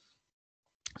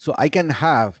 So I can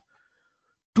have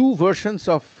two versions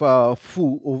of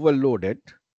foo overloaded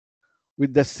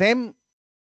with the same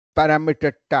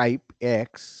parameter type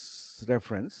X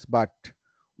reference, but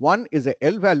one is a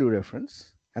L value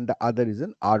reference and the other is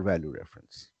an R value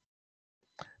reference.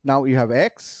 Now you have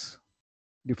X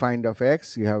defined of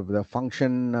X, you have the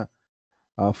function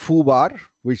foo bar,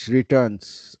 which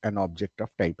returns an object of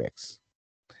type X.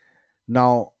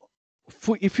 Now,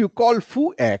 if you call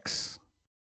foo X,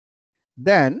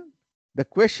 then the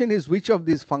question is which of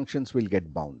these functions will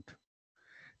get bound.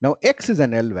 Now, X is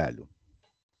an L value.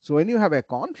 So when you have a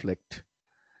conflict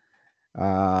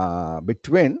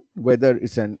between whether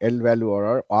it's an L value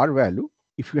or R value,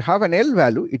 if you have an L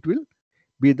value, it will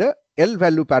be the L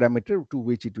value parameter to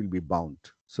which it will be bound.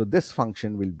 So this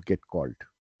function will get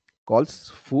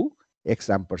calls foo X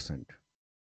ampersand,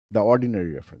 the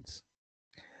ordinary reference.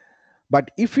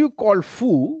 But if you call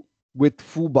foo with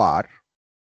foo bar,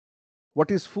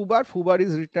 what is foo bar? Foo bar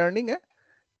is returning a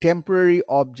temporary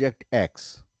object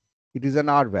X. It is an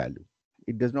R value.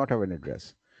 It does not have an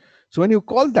address. So when you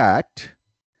call that,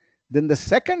 then the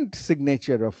second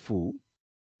signature of foo,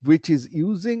 which is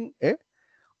using a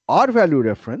R value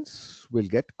reference, will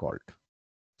get called.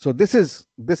 So this is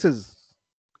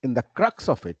in the crux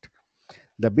of it,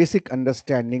 the basic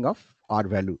understanding of R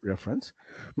value reference.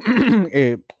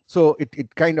 So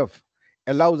it kind of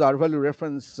allows R value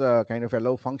reference kind of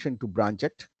allow function to branch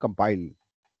at compile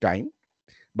time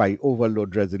by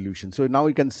overload resolution. So now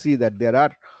you can see that there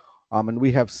are, and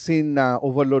we have seen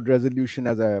overload resolution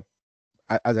as a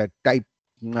type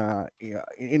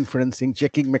inferencing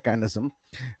checking mechanism,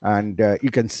 and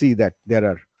you can see that there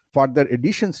are further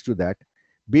additions to that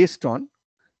based on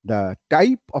the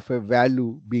type of a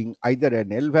value being either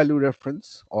an L value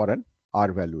reference or an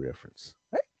R value reference,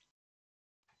 right?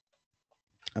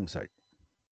 I'm sorry.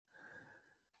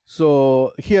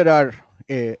 So here are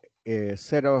a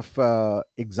set of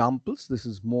examples. This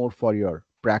is more for your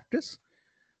practice.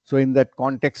 So in that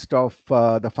context of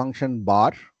the function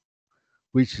bar,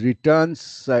 which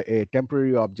returns a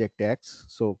temporary object X,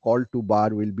 so call to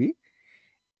bar will be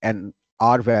an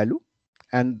R value,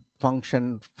 and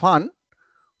function fun,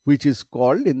 which is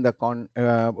called in the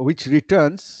which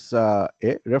returns a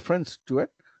reference to an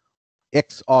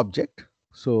X object.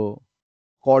 So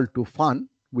call to fun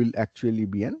will actually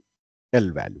be an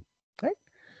L value, right?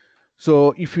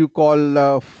 So if you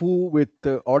call foo with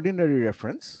ordinary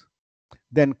reference,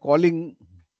 then calling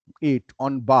it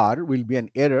on bar will be an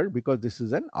error because this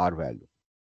is an R value.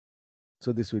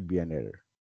 So this would be an error.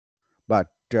 But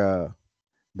the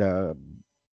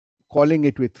calling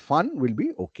it with fun will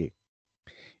be okay.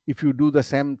 If you do the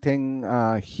same thing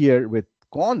here with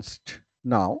const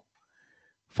now,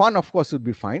 fun of course would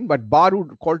be fine, but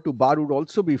call to bar would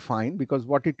also be fine, because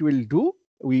what it will do,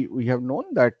 we have known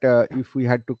that if we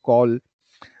had to call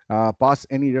pass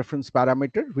any reference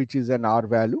parameter which is an R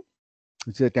value,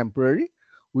 which is a temporary,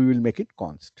 we will make it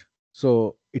const.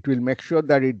 So it will make sure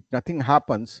that nothing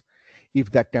happens if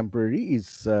that temporary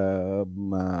is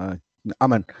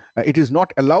it is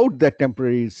not allowed that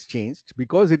temporary is changed,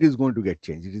 because it is going to get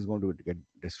changed. It is going to get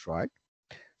destroyed.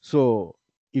 So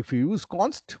if you use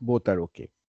const, both are okay.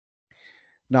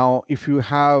 Now, if you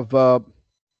have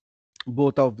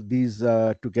both of these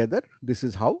together, this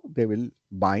is how they will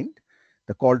bind.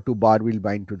 The call to bar will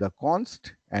bind to the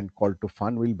const, and call to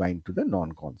fun will bind to the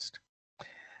non-const.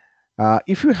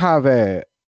 If you have a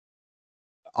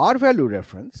R value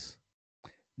reference,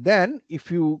 then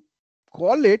if you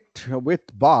call it with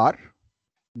bar,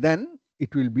 then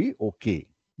it will be okay,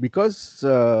 because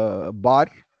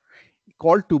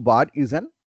call to bar is an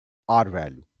R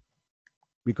value,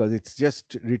 because it's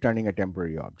just returning a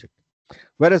temporary object.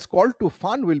 Whereas call to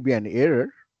fun will be an error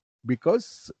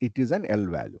because it is an L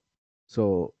value.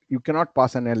 So you cannot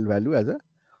pass an L value as a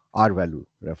R value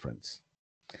reference.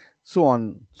 So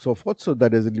on, so forth. So the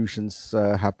resolutions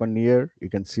happen here. You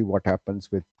can see what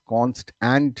happens with const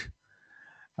and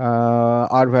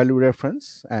R value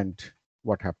reference, and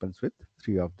what happens with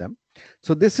three of them.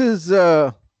 So this is,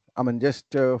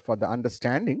 just for the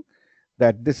understanding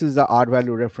that this is the R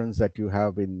value reference that you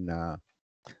have in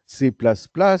C++.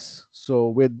 So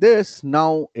with this,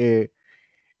 now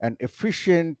an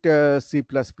efficient C++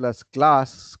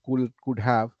 class could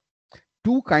have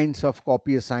two kinds of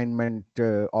copy assignment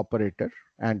operator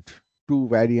and two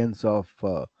variants of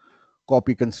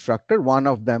copy constructor. One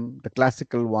of them, the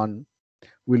classical one,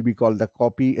 will be called the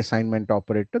copy assignment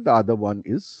operator. The other one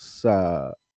is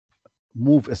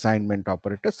move assignment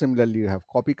operator. Similarly, you have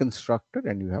copy constructor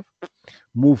and you have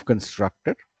move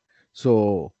constructor.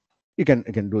 So you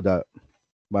can do the,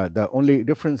 but the only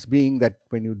difference being that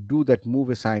when you do that move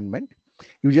assignment,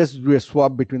 you just do a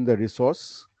swap between the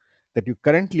resource that you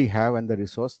currently have and the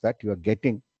resource that you are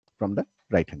getting from the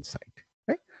right hand side.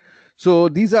 Right. So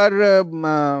these are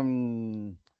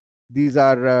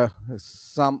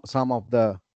some of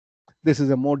the. This is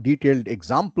a more detailed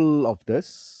example of this.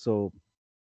 So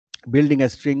building a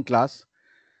string class.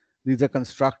 These are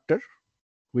constructor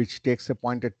which takes a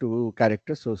pointer to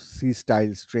character. So C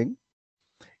style string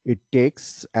it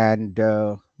takes, and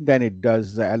then it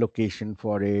does the allocation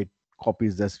for it,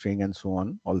 copies the string and so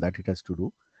on, all that it has to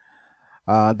do.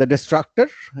 The destructor,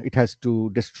 it has to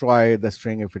destroy the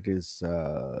string if it is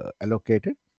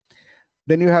allocated.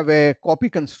 Then you have a copy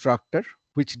constructor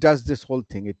which does this whole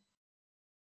thing. It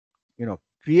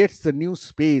creates the new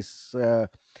space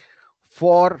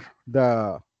for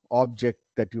the object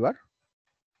that you are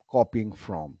copying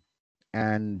from,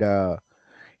 and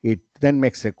it then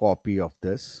makes a copy of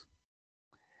this.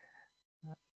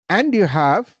 And you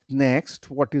have next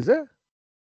what is a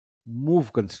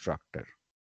move constructor,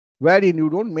 wherein you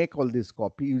don't make all this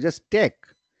copy, you just take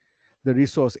the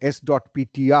resource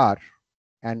s.ptr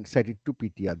and set it to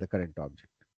ptr, the current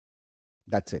object.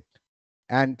 That's it.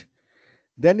 And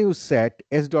then you set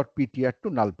s.ptr to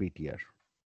null ptr,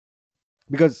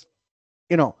 because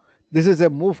this is a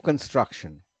move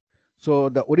construction. So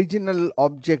the original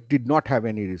object did not have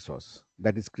any resource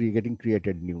that is getting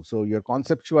created new. So your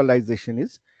conceptualization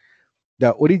is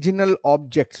the original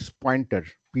object's pointer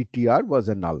ptr was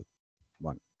a null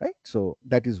one, right? So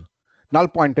that is null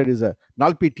pointer is a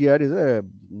null ptr is a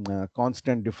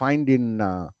constant defined in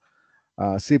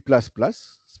C++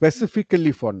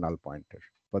 specifically for null pointer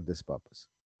for this purpose.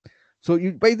 So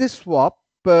by this swap,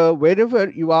 wherever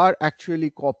you are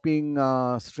actually copying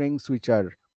strings which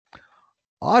are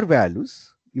R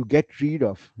values, you get rid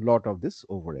of a lot of this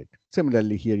overhead.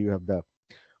 Similarly, here you have the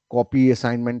copy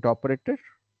assignment operator.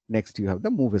 Next, you have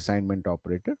the move assignment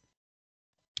operator.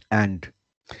 And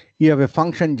you have a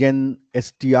function gen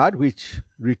str which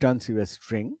returns you a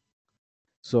string.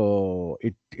 So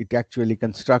it actually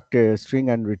constructs a string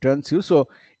and returns you. So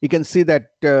you can see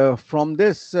that from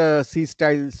this C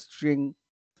style string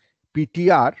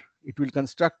ptr, it will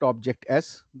construct object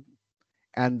s,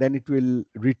 and then it will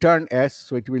return s.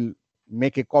 So it will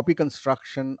make a copy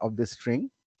construction of the string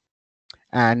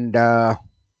and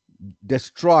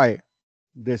destroy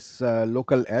this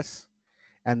local s,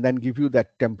 and then give you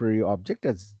that temporary object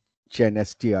as gen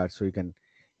str. So you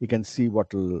can see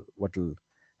what will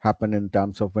happen in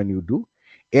terms of when you do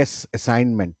s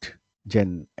assignment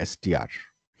gen str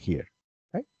here,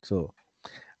 right? So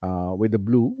with the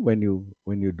blue when you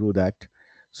do that,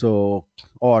 so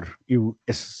or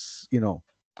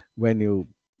when you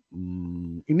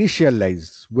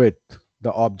initialize with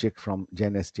the object from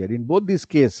gen str. In both these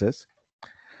cases,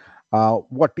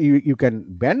 what you can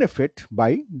benefit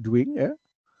by doing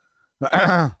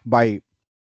by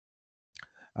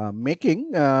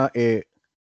making a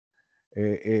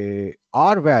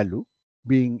R value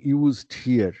being used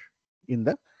here in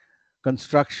the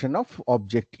construction of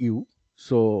object U.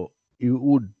 So you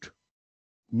would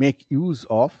make use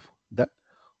of the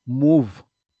move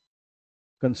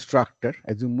constructor.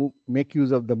 As you make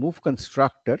use of the move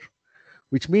constructor,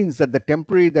 which means that the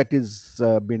temporary that is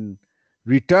been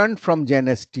returned from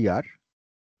gen str,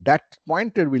 that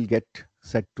pointer will get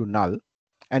set to null,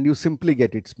 and you simply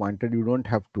get its pointer. You don't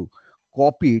have to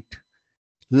copy it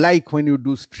like when you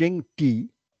do string t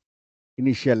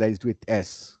initialized with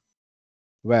s,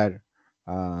 where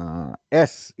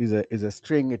s is a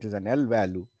string, it is an L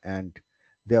value, and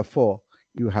therefore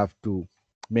you have to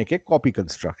make a copy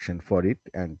construction for it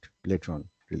and later on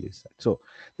release that. So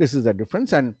this is the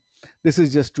difference, and this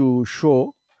is just to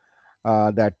show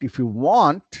that if you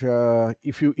want,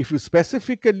 if you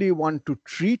specifically want to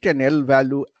treat an L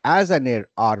value as an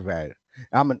R value,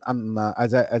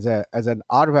 as an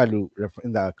R value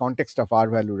in the context of R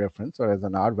value reference, or as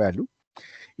an R value,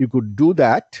 you could do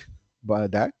that by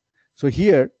that. So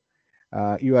here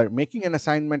you are making an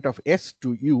assignment of S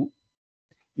to U.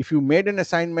 If you made an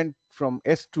assignment from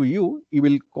S to U, you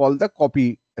will call the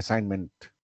copy assignment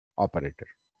operator.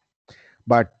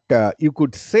 But you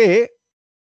could say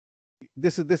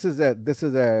this is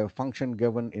a function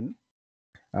given in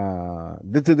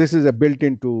this is a built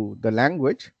into the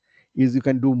language, is you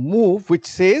can do move, which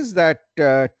says that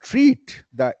treat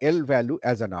the L value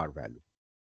as an R value.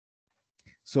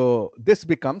 So this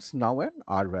becomes now an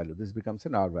R value. This becomes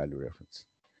an R value reference.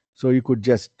 So you could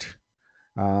just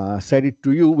set it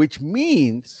to you, which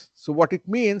means, so what it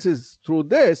means is through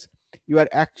this, you are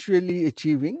actually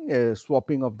achieving a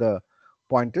swapping of the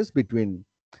pointers between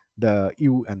the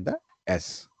U and the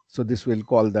S. So this will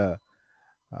call the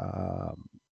uh,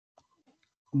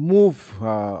 move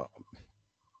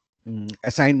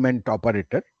assignment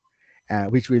operator,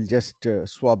 which will just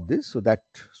swap this. So that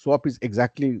swap is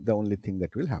exactly the only thing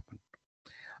that will happen.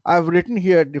 I've written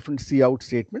here different C out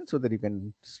statements so that you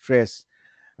can trace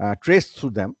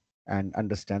through them and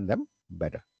understand them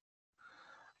better.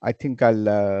 I think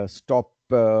I'll stop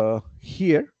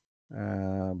here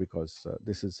because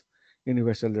this is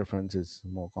universal reference is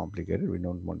more complicated. We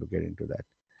don't want to get into that.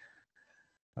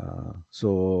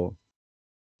 So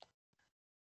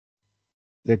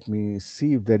let me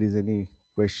see if there is any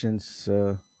questions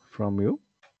from you.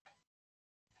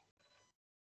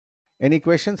 Any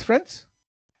questions, friends?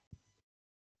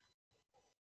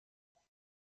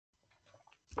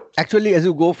 Actually, as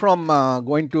you go from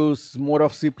going to more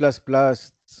of C++,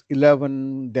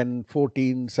 11, then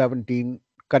 14, 17,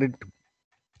 current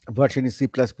version is C++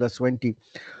 20,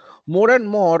 more and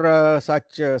more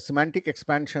such semantic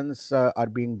expansions are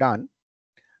being done.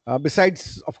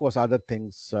 Besides, of course, other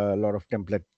things, a lot of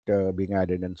template being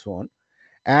added and so on.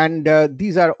 And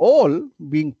these are all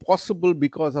being possible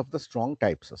because of the strong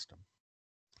type system.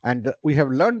 And we have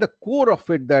learned the core of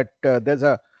it, that there's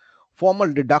a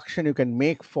formal deduction you can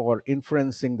make for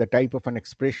inferencing the type of an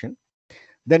expression.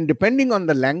 Then, depending on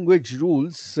the language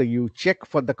rules, you check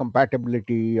for the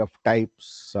compatibility of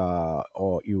types,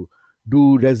 or you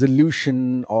do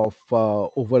resolution of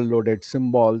overloaded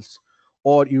symbols,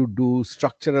 or you do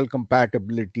structural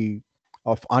compatibility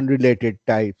of unrelated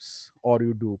types, or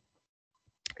you do,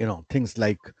 things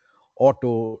like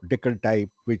auto decal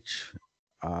type, which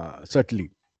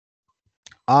certainly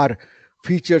are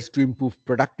features to improve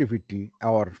productivity,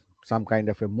 or some kind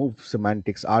of a move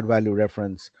semantics R value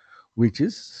reference, which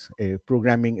is a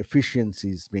programming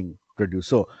efficiencies being produced.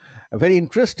 So very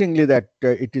interestingly, that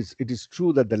it is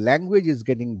true that the language is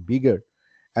getting bigger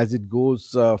as it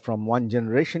goes from one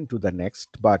generation to the next,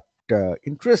 but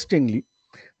interestingly,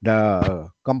 the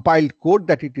compiled code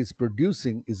that it is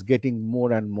producing is getting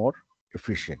more and more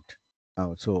efficient.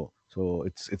 So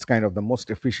it's kind of the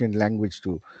most efficient language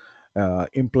to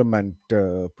implement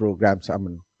programs. I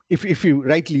mean, if you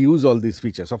rightly use all these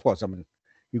features, of course. I mean,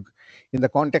 you, in the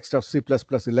context of C++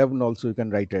 11, also you can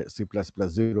write a C++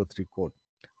 03 code.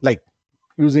 Like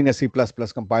using a C++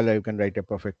 compiler, you can write a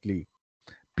perfectly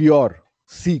pure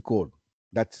C code.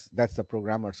 That's the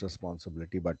programmer's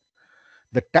responsibility. But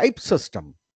the type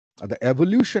system, the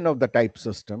evolution of the type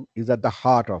system, is at the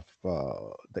heart of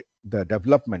the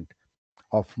development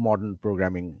of modern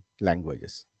programming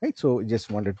languages, right? So just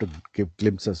wanted to give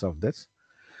glimpses of this.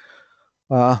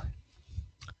 uh,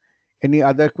 any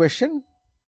other question,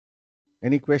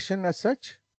 any question as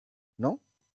such? No?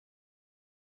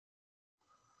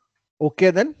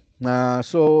 Okay, then.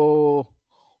 So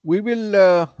we will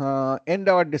end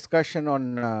our discussion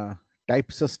on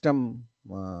type system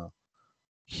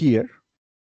here,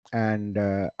 and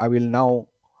I will now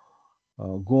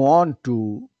go on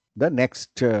to the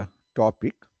next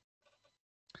topic,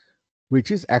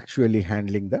 which is actually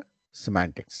handling the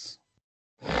semantics.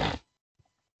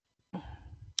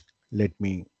 Let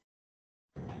me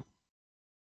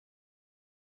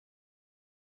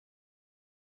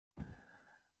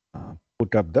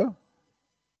put up the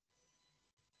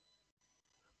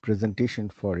presentation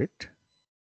for it.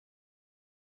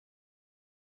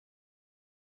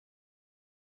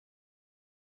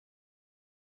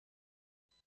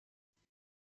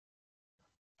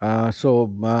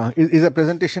 Is the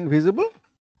presentation visible?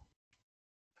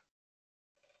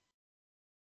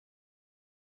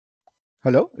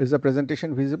 Hello, is the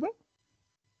presentation visible?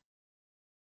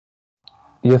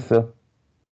 Yes, sir.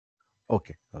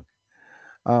 Okay.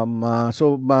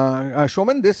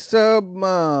 Shoman,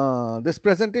 this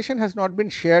presentation has not been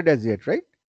shared as yet, right?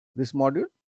 This module.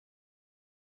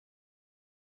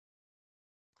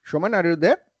 Shoman, are you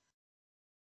there?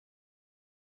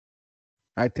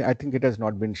 I think it has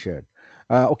not been shared.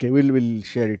 Okay, we'll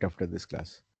share it after this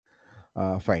class.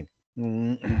 Fine.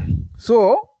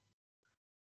 So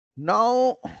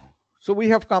now, so we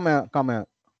have come a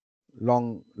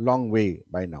long way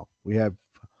by now. We have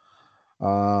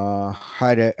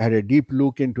had a deep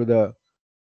look into the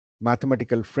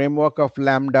mathematical framework of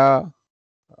Lambda,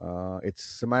 its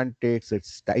semantics,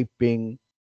 its typing,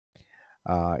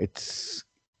 its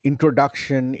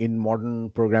introduction in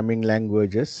modern programming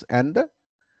languages, and the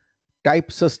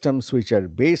type systems which are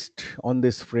based on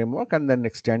this framework and then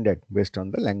extended based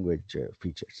on the language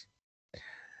features.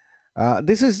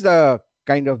 This is the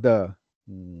kind of the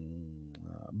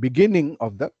beginning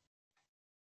of the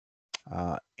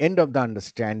end of the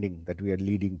understanding that we are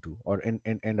leading to, or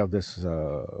end of this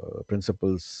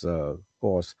principles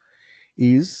course,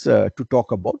 is to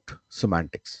talk about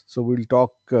semantics. So we'll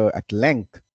talk at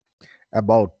length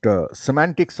about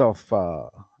semantics of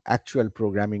actual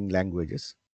programming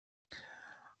languages.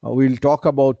 We'll talk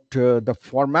about the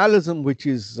formalism which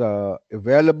is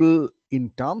available in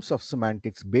terms of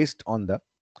semantics based on the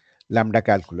lambda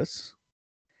calculus.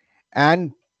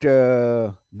 And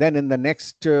then in the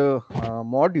next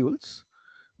modules,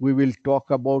 we will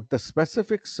talk about the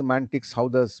specific semantics, how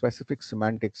the specific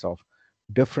semantics of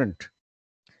different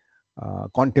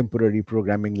contemporary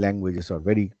programming languages or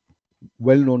very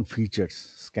well-known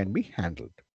features can be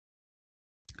handled.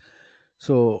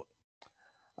 So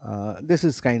this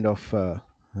is kind of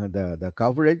the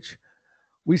coverage.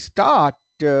 We start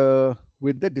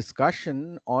with the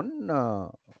discussion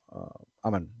on,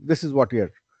 this is what we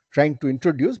are trying to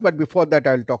introduce, but before that,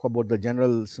 I'll talk about the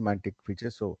general semantic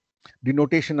features. So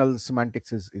denotational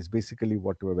semantics is basically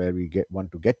where we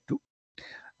want to get to.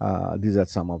 These are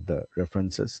some of the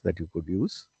references that you could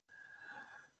use.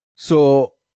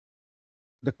 So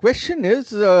the question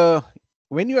is,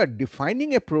 when you are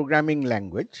defining a programming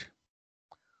language,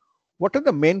 what are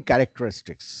the main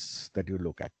characteristics that you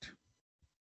look at?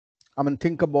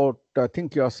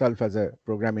 Think yourself as a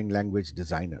programming language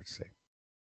designer, say,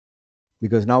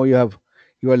 because now you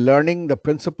are learning the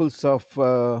principles of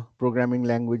programming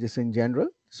languages in general.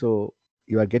 So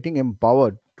you are getting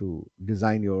empowered to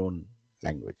design your own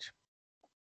language.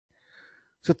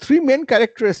 So three main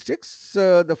characteristics.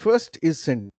 The first is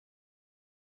syntax.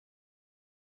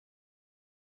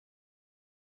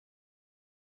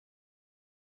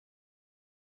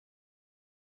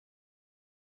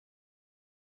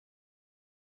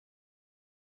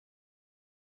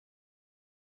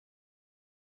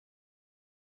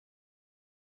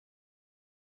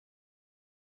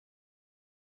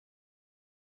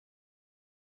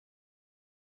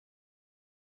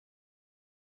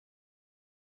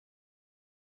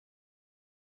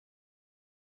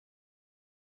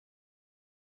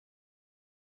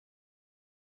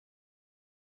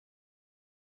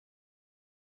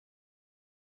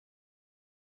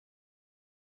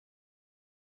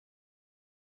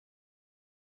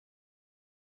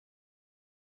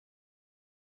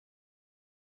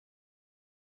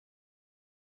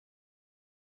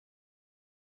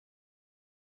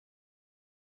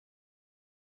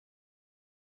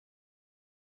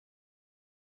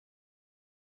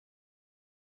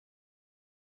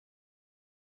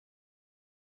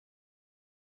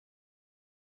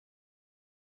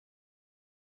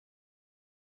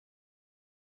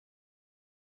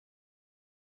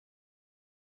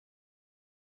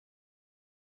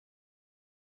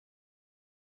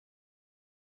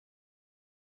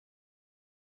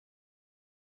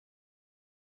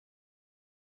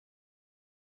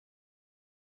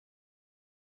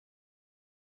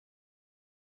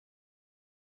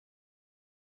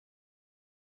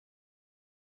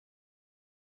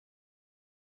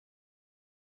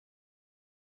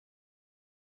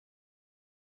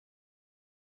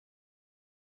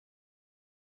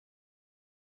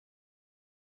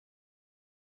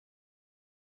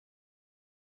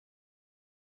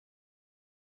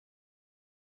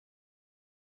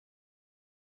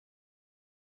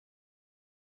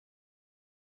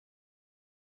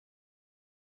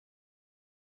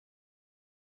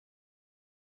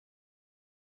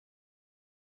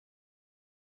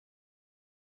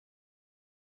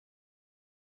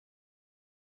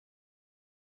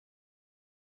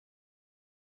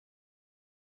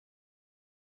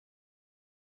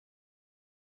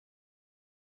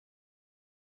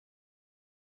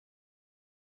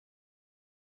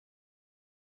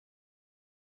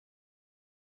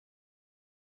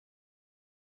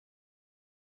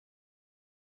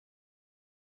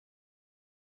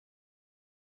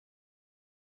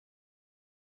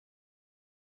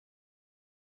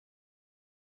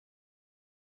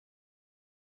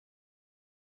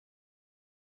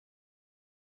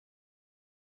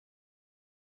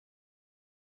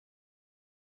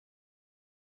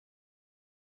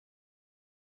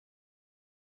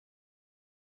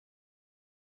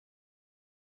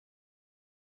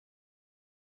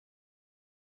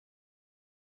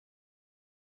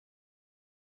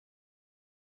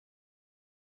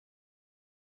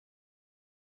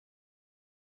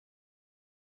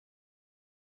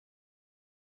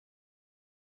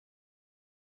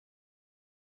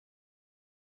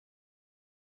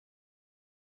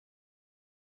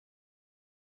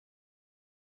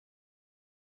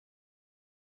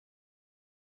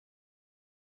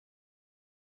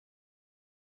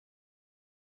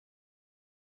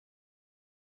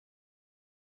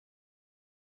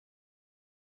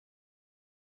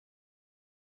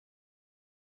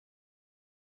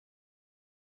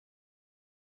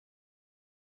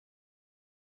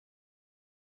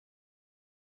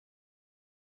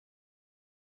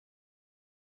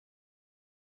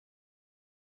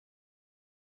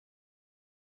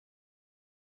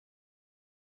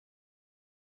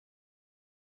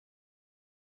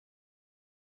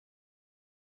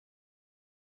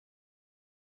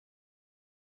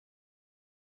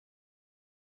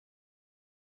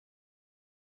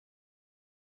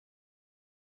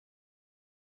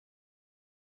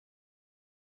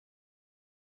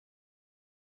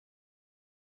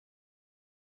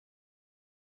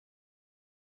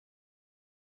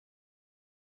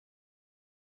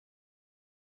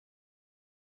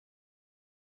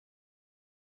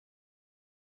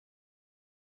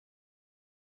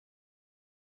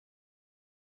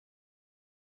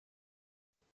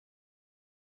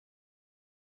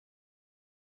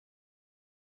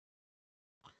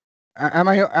 Am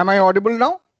I audible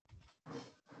now?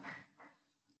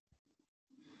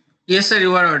 Yes, sir,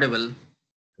 you are audible.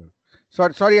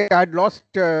 Sorry, I had lost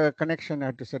connection. I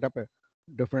had to set up a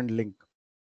different link.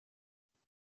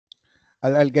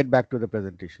 I'll get back to the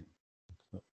presentation.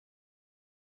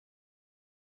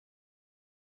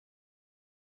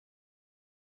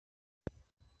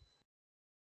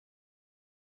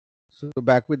 So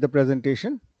back with the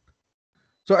presentation.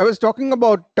 So I was talking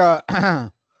about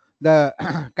the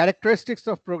characteristics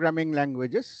of programming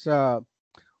languages.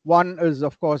 One is,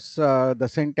 of course, the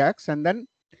syntax, and then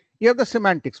you have the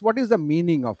semantics. What is the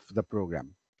meaning of the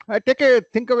program?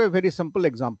 Think of a very simple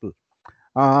example.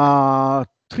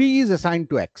 3 is assigned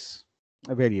to x,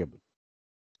 a variable.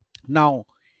 Now,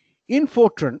 in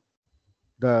Fortran,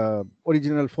 the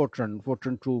original Fortran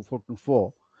 2, Fortran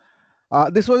 4,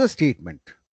 this was a statement,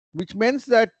 which means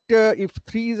that if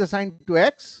 3 is assigned to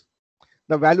x,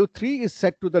 the value 3 is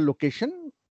set to the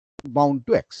location bound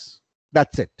to x.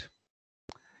 That's it.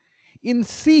 In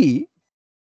C,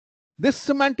 this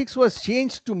semantics was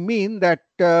changed to mean that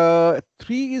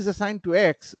 3 is assigned to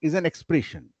x is an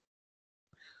expression,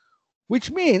 which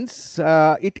means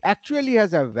it actually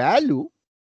has a value,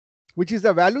 which is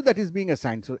the value that is being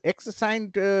assigned. So x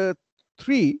assigned 3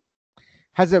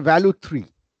 has a value 3.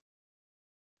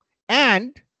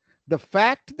 And the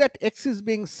fact that x is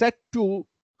being set to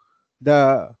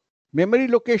the memory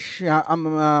location,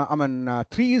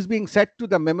 3 is being set to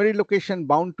the memory location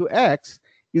bound to x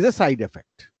is a side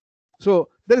effect. So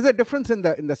there is a difference in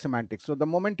the semantics. So the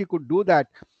moment you could do that,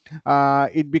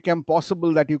 it became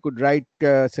possible that you could write,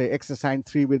 say, x assigned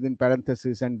 3 within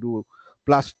parentheses and do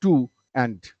 +2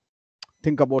 and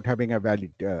think about having a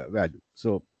valid value.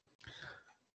 So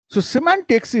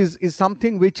semantics is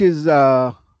something which is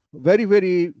very,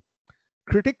 very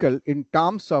critical in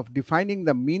terms of defining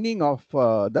the meaning of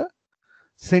the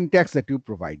syntax that you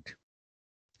provide.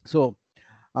 So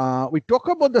we talk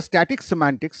about the static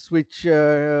semantics, which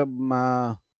tell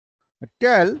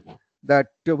that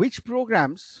which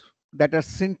programs that are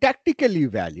syntactically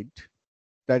valid,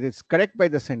 that is correct by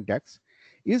the syntax,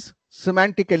 is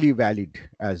semantically valid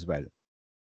as well.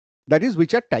 That is,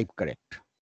 which are type correct.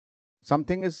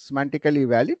 Something is semantically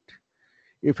valid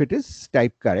if it is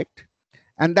type correct.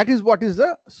 And that is what is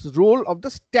the role of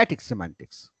the static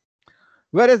semantics.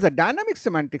 Whereas the dynamic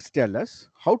semantics tell us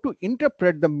how to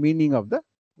interpret the meaning of the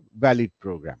valid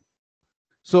program.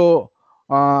 So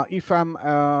if I'm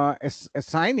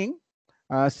assigning,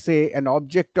 say, an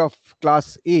object of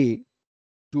class A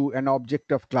to an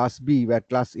object of class B, where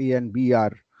class A and B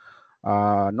are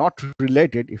not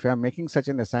related, if I'm making such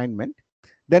an assignment,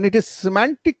 then it is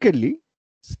semantically,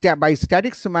 by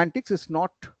static semantics, is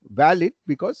not valid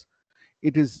because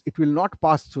it will not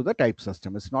pass through the type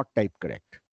system. It's not type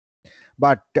correct.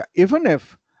 But even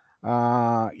if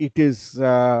it is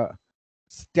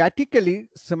statically,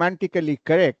 semantically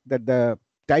correct, that the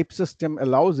type system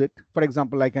allows it, for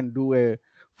example, I can do a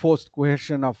forced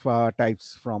cohesion of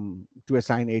types to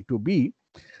assign A to B,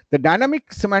 the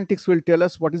dynamic semantics will tell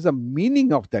us what is the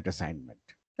meaning of that assignment,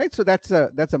 right? So that's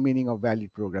a meaning of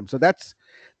valid program. So that's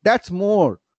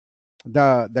more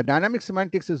the dynamic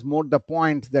semantics is more the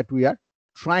point that we are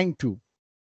trying to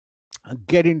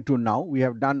get into now. We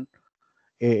have done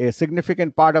a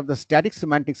significant part of the static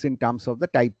semantics in terms of the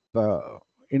type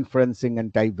inferencing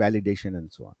and type validation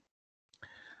and so on.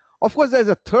 Of course, there's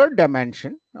a third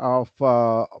dimension of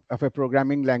a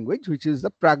programming language, which is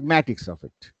the pragmatics of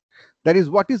it. That is,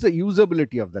 what is the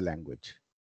usability of the language?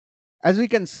 As we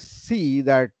can see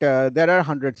that there are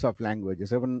hundreds of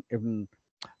languages. Even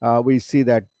we see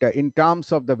that in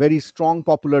terms of the very strong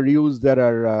popular use, there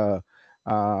are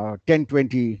 10,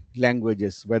 20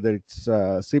 languages, whether it's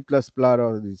C++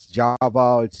 or it's Java,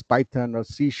 or it's Python or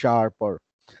C# or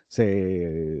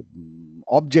say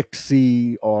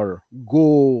Object-C or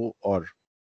Go or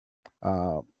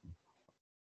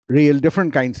real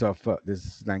different kinds of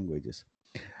these languages.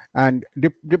 And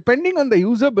depending on the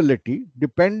usability,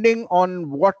 depending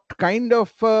on what kind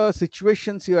of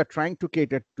situations you are trying to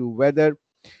cater to, whether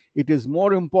it is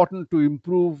more important to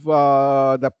improve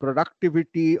the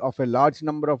productivity of a large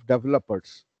number of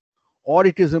developers, or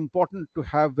it is important to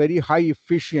have very high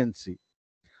efficiency,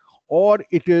 or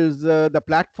it is the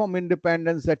platform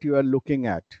independence that you are looking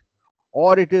at,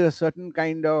 or it is a certain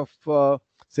kind of,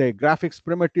 say, graphics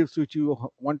primitives which you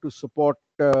want to support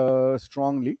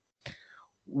strongly.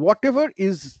 Whatever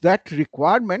is that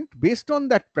requirement, based on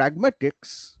that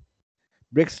pragmatics,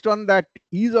 based on that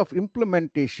ease of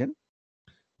implementation,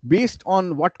 based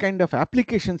on what kind of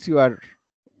applications you are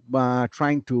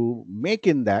trying to make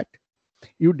in that,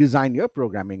 you design your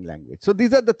programming language. So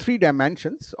these are the three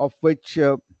dimensions of which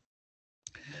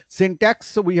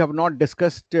Syntax we have not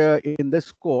discussed in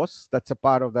this course. That's a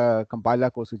part of the compiler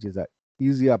course, which is a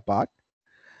easier part.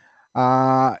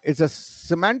 It's a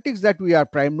semantics that we are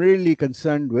primarily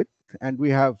concerned with, and we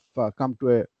have come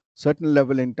to a certain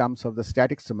level in terms of the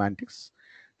static semantics.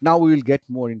 Now we will get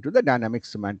more into the dynamic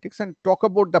semantics and talk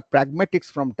about the pragmatics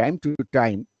from time to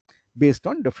time based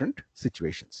on different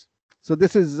situations. So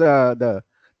this is the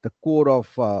core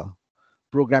of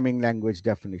programming language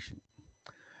definition.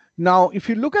 Now, if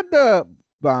you look at the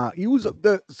use of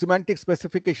the semantic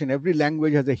specification, every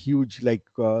language has a huge, like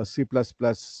C++,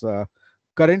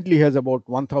 currently has about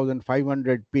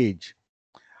 1,500 page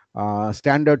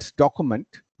standards document,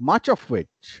 much of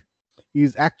which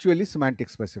is actually semantic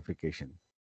specification.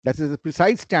 That is a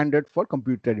precise standard for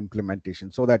computer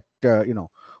implementation, so that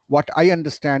what I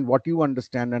understand, what you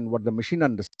understand, and what the machine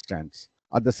understands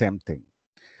are the same thing.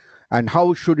 And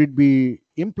how should it be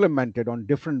implemented on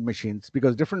different machines,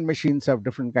 because different machines have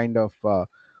different kind of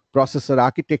processor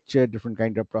architecture, different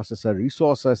kind of processor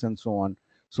resources, and so on.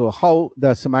 So how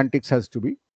the semantics has to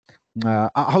be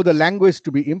how the language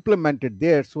to be implemented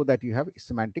there, so that you have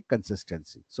semantic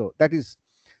consistency. So that is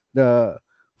the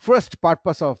first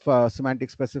purpose of semantic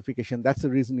specification. That's the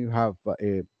reason you have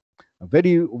a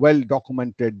very well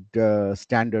documented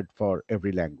standard for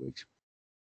every language.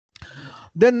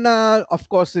 Then, of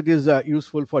course, it is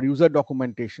useful for user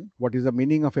documentation. What is the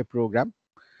meaning of a program?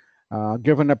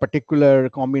 Given a particular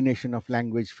combination of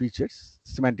language features,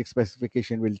 semantic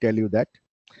specification will tell you that.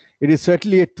 It is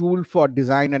certainly a tool for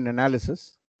design and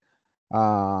analysis.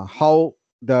 How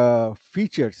the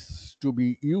features to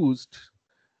be used,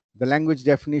 the language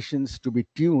definitions to be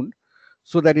tuned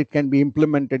so that it can be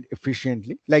implemented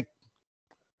efficiently. Like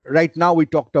right now, we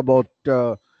talked about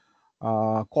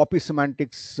copy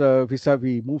semantics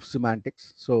vis-a-vis move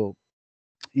semantics. So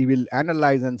you will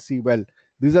analyze and see, well,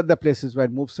 these are the places where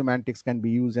move semantics can be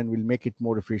used and will make it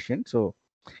more efficient. So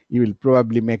you will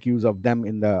probably make use of them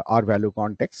in the R value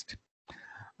context.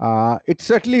 It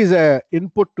certainly is a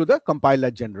input to the compiler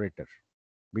generator,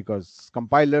 because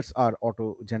compilers are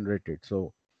auto generated.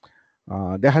 So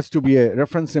there has to be a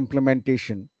reference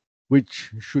implementation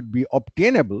which should be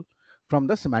obtainable from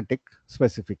the semantic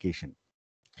specification.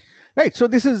 Right. So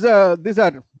this is these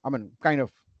are, I mean, kind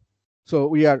of. So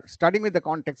we are starting with the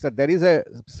context that there is a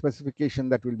specification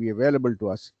that will be available to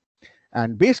us,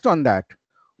 and based on that,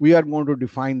 we are going to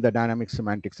define the dynamic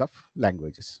semantics of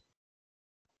languages.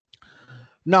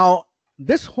 Now,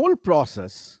 this whole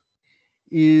process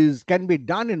can be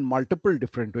done in multiple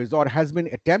different ways, or has been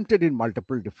attempted in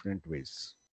multiple different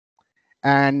ways,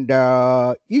 and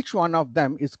each one of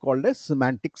them is called a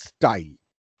semantic style.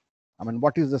 I mean,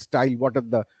 what is the style? What are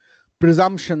the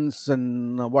presumptions,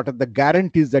 and what are the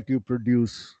guarantees that you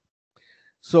produce?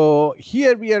 So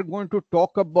here we are going to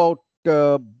talk about,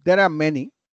 there are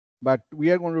many, but we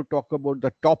are going to talk about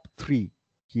the top three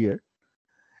here,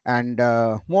 and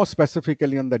more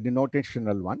specifically on the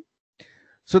denotational one.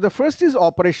 So the first is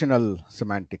operational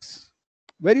semantics,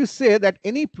 where you say that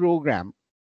any program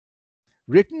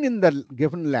written in the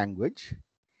given language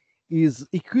is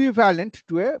equivalent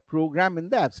to a program in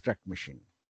the abstract machine.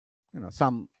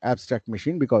 Some abstract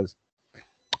machine, because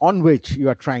on which you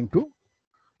are trying to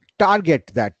target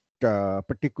that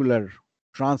particular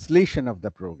translation of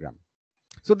the program.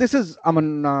 So this is, I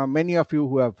mean, many of you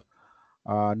who have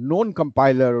known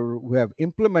compiler, or who have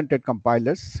implemented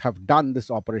compilers, have done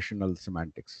this operational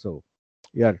semantics. So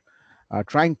you are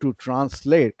trying to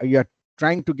translate, you are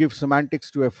trying to give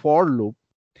semantics to a for loop.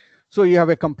 So you have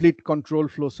a complete control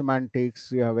flow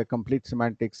semantics, you have a complete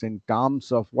semantics in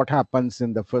terms of what happens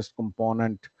in the first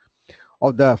component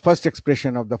of the first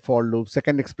expression of the for loop,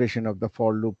 second expression of the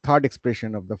for loop, third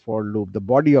expression of the for loop, the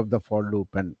body of the for loop,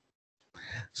 and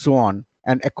so on.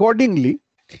 And accordingly,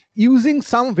 using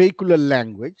some vehicular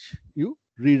language, you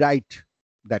rewrite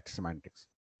that semantics.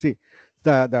 See,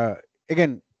 the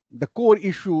again, the core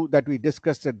issue that we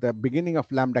discussed at the beginning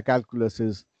of lambda calculus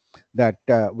is that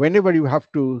whenever you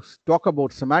have to talk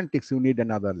about semantics, you need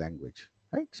another language,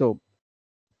 right? So,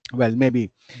 well, maybe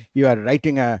you are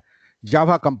writing a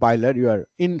Java compiler, you are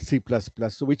in C++,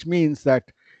 so which means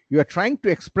that you are trying to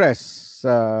express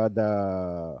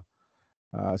the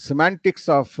semantics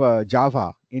of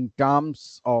Java in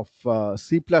terms of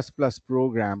C++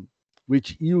 program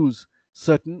which use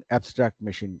certain abstract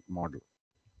machine model.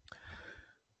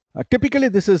 Typically,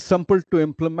 this is simple to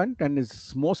implement and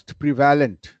is most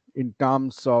prevalent in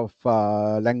terms of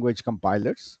language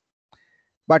compilers.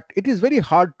 But it is very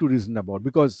hard to reason about,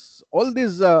 because all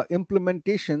these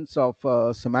implementations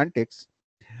of semantics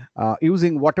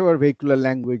using whatever vehicular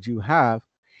language you have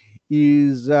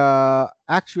is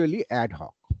actually ad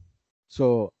hoc.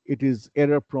 So it is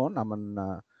error prone. I mean,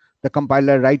 the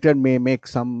compiler writer may make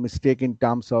some mistake in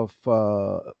terms of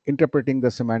interpreting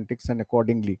the semantics, and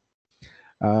accordingly,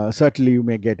 certainly you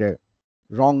may get a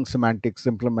wrong semantics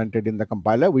implemented in the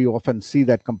compiler. We often see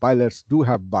that compilers do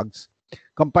have bugs.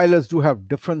 Compilers do have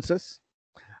differences.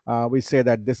 We say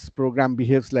that this program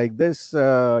behaves like this.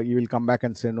 You will come back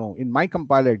and say, no, in my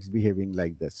compiler, it's behaving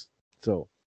like this. So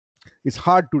it's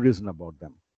hard to reason about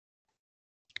them.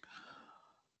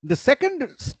 The second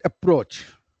approach,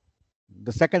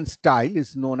 the second style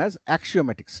is known as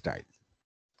axiomatic style,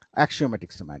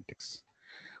 axiomatic semantics,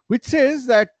 which says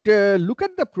that look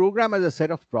at the program as a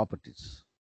set of properties,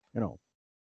 you know,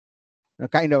 a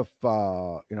kind of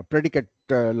predicate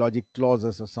logic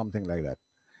clauses or something like that.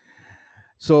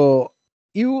 So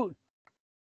you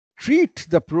treat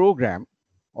the program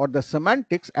or the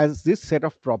semantics as this set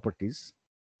of properties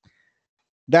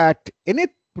that any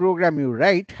program you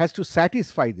write has to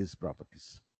satisfy these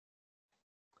properties.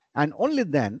 And only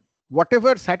then,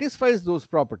 whatever satisfies those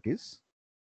properties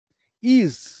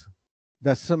is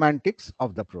the semantics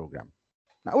of the program.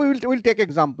 Now we'll take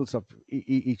examples of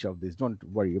each of these. Don't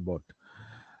worry about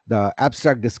the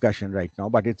abstract discussion right now,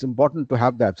 but it's important to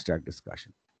have the abstract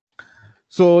discussion.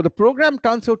 So the program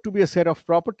turns out to be a set of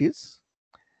properties,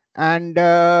 and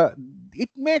it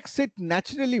makes it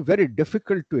naturally very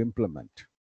difficult to implement.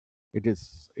 It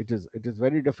is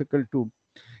very difficult to,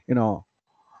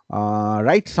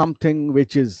 write something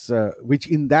which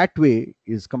in that way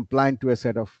is compliant to a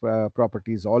set of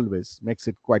properties. Always makes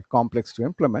it quite complex to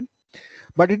implement,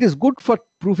 but it is good for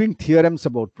proving theorems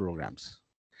about programs.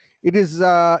 It is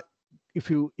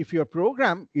if your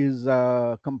program is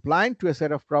compliant to a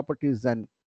set of properties, then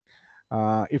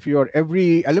if your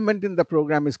every element in the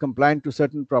program is compliant to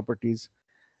certain properties,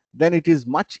 then it is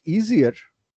much easier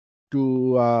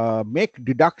to make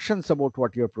deductions about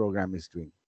what your program is doing.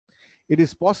 It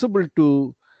is possible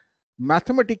to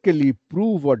mathematically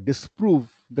prove or disprove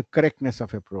the correctness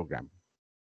of a program.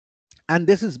 And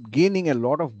this is gaining a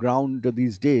lot of ground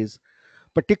these days,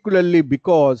 particularly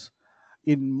because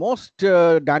in most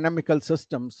dynamical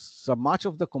systems, so much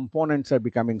of the components are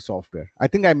becoming software. I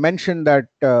think I mentioned that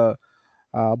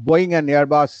Boeing and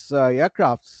Airbus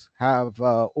aircrafts have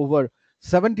over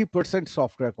 70%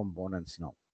 software components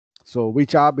now, so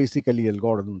which are basically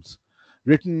algorithms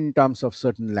written in terms of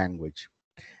certain language.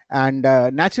 And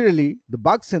naturally, the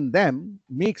bugs in them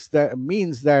means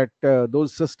that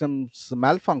those systems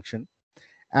malfunction,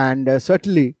 and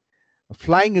certainly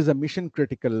flying is a mission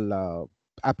critical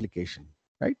application,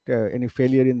 right? Any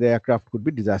failure in the aircraft could be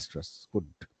disastrous, could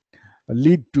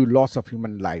lead to loss of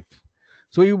human life.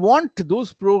 So you want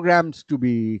those programs to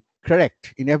be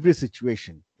correct in every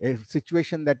situation, a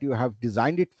situation that you have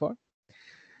designed it for,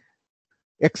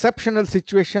 exceptional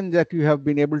situation that you have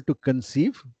been able to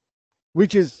conceive,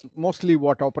 which is mostly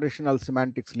what operational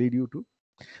semantics lead you to,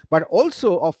 but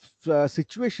also of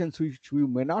situations which we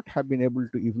may not have been able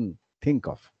to even think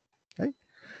of, right?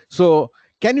 So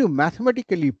can you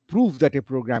mathematically prove that a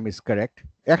program is correct?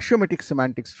 Axiomatic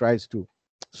semantics tries to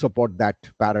support that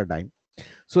paradigm.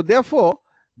 So therefore,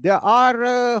 there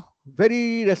are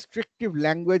very restrictive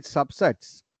language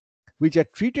subsets which are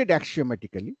treated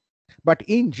axiomatically. But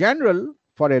in general,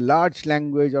 for a large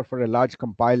language or for a large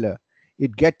compiler,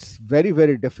 it gets very,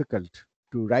 very difficult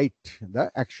to write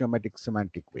the axiomatic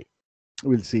semantic way.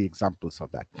 We'll see examples of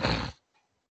that.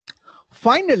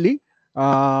 Finally,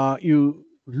 you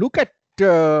look at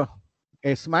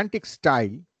a semantic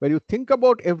style where you think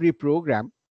about every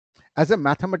program as a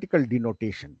mathematical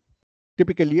denotation,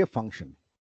 typically a function,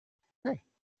 right?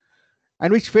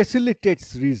 And which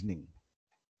facilitates reasoning,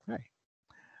 right?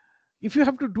 If you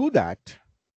have to do that,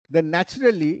 then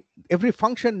naturally every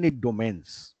function needs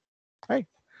domains, right?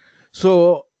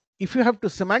 So if you have to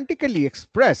semantically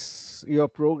express your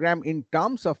program in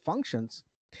terms of functions,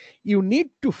 you need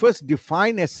to first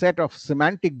define a set of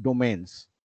semantic domains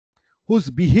whose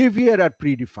behavior are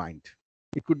predefined.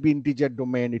 It could be integer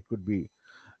domain, it could be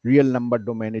real number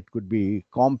domain, it could be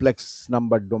complex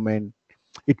number domain,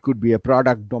 it could be a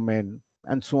product domain,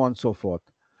 and so on and so forth.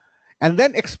 And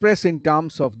then express in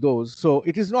terms of those. So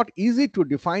it is not easy to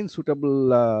define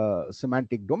suitable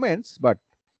semantic domains, but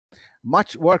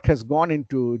much work has gone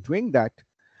into doing that.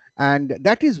 And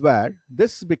that is where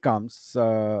this becomes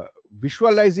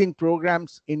visualizing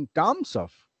programs in terms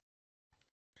of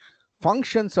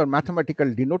functions or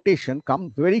mathematical denotation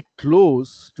come very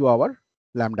close to our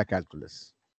lambda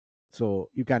calculus. So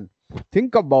you can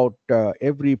think about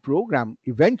every program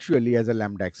eventually as a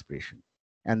lambda expression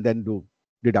and then do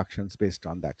deductions based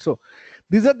on that. So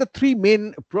these are the three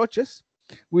main approaches.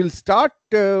 We'll start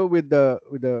with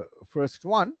the first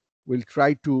one. We'll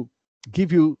try to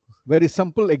give you very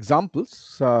simple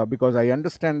examples because I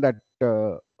understand that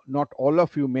not all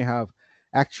of you may have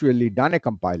actually done a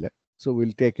compiler. So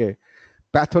we'll take a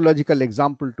pathological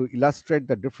example to illustrate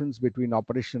the difference between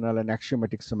operational and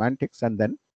axiomatic semantics, and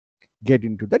then get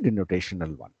into the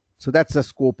denotational one. So that's the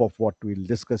scope of what we'll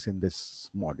discuss in this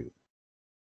module.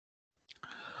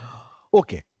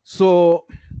 Okay, so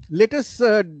let us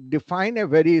define a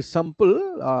very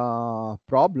simple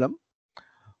problem,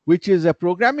 which is a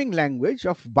programming language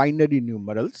of binary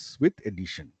numerals with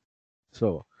addition.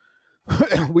 So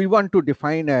we want to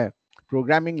define a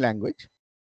programming language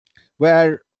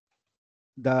where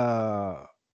the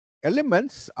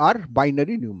elements are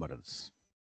binary numerals,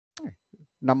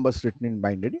 numbers written in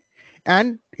binary,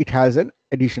 and it has an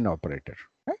addition operator.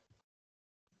 Right?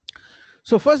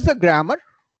 So first the grammar.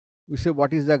 We say,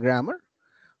 what is the grammar?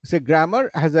 We say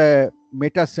grammar has a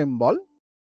meta symbol,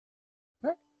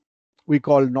 right? We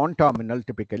call non-terminal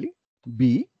typically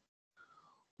B,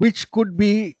 which could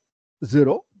be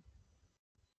 0,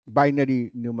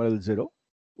 binary numeral 0.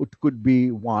 It could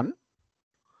be 1,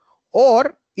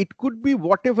 or it could be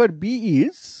whatever B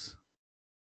is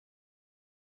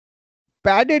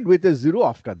padded with a 0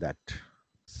 after that,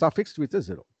 suffixed with a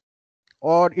 0.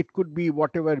 Or it could be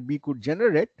whatever B could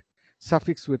generate,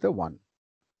 suffixed with a 1.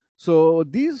 So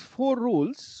these 4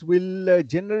 rules will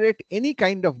generate any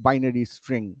kind of binary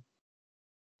strings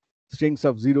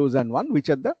of zeros and 1, which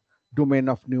are the domain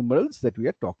of numerals that we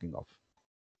are talking of.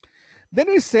 Then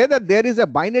we say that there is a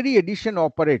binary addition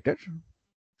operator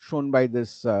shown by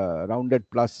this rounded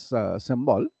plus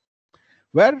symbol,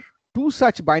 where 2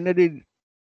 such binary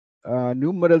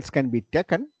numerals can be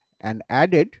taken and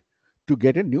added to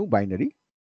get a new binary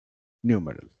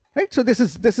numeral. Right? So this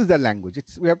is the language.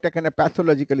 We have taken a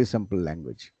pathologically simple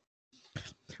language.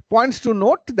 Points to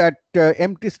note that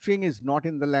empty string is not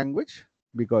in the language,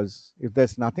 because if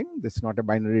there's nothing, that's not a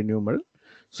binary numeral.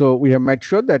 So we have made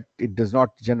sure that it does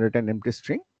not generate an empty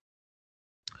string.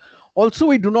 Also,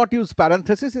 we do not use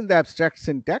parentheses in the abstract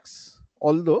syntax,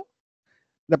 although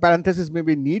the parenthesis may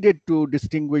be needed to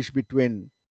distinguish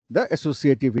between the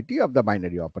associativity of the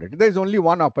binary operator. There is only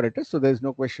one operator, so there is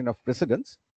no question of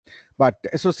precedence, but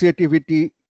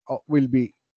associativity will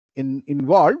be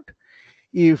involved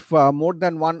if more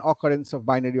than one occurrence of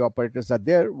binary operators are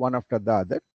there, one after the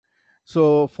other.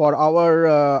 So for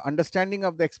our understanding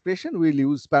of the expression, we'll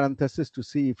use parenthesis to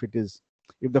see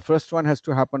if the first one has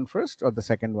to happen first or the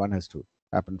second one has to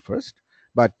happen first.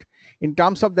 But in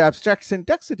terms of the abstract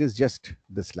syntax, it is just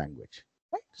this language.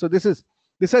 Right? So this is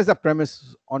the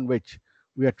premise on which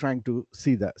we are trying to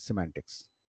see the semantics.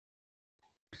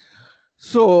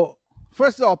 So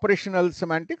first, the operational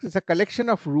semantics is a collection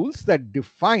of rules that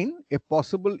define a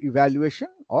possible evaluation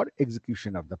or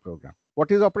execution of the program. What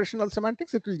is operational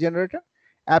semantics? It will generate an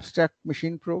abstract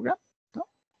machine program.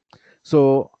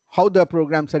 So how the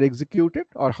programs are executed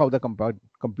or how the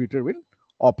computer will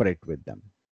operate with them.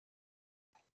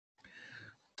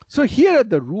 So here are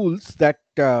the rules that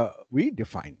we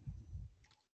define.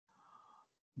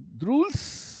 The rules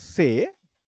say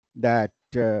that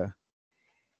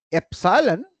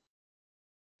epsilon,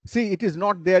 see, it is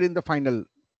not there in the final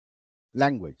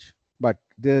language, but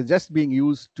they're just being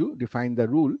used to define the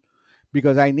rule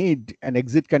because I need an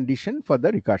exit condition for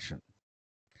the recursion.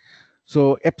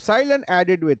 So epsilon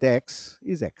added with x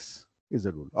is a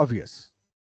rule, obvious.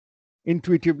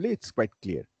 Intuitively, it's quite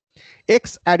clear.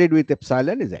 X added with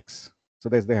epsilon is x, so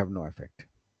they have no effect.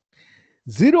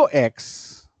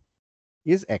 0x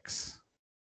is x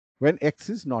when x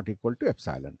is not equal to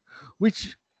epsilon,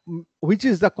 which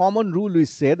is the common rule. We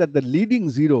say that the leading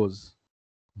zeros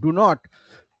do not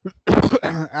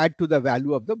add to the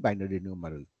value of the binary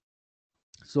numeral.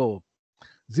 So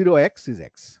 0x is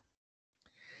x.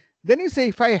 Then you say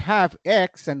if I have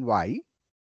x and y,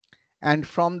 and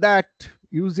from that,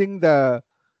 using the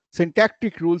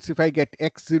syntactic rules, if I get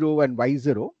x0 and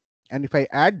y0, and if I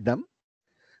add them,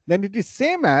 then it is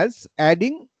same as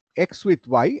adding x with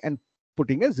y and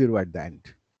putting a 0 at the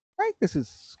end. Right? This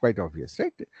is quite obvious,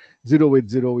 right? 0 with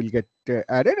 0 will get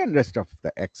added, and rest of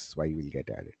the x, y will get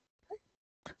added. Right?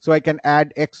 So I can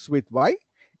add x with y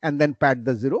and then pad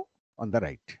the 0 on the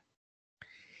right.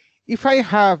 If I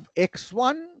have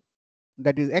x1,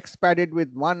 that is x padded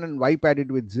with 1 and y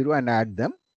padded with 0, and add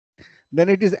them, then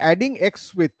it is adding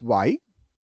x with y,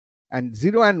 and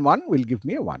 0 and 1 will give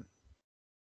me a 1.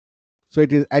 So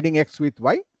it is adding x with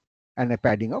y and a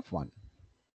padding of 1.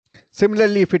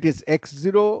 Similarly, if it is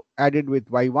x0 added with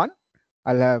y1,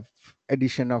 I'll have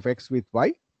addition of x with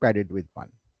y padded with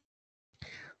 1.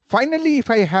 Finally, if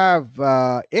I have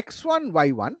x1,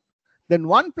 y1, then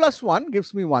 1 plus 1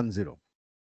 gives me 1, 0.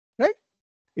 Right?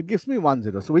 It gives me 1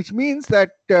 0. So which means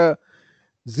that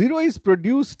 0 is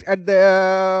produced at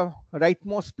the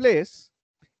rightmost place,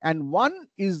 and 1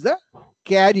 is the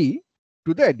carry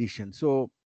to the addition. So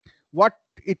what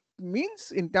it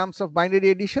means in terms of binary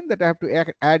addition, that I have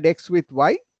to add x with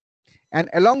y, and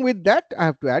along with that I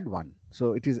have to add 1.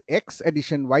 So it is x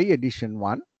addition y addition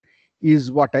 1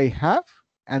 is what I have,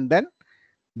 and then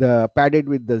the padded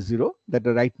with the 0, that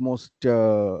the rightmost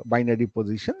binary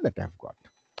position that I've got.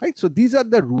 Right. So these are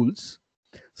the rules,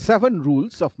 7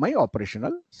 rules of my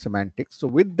operational semantics. So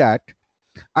with that,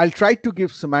 I'll try to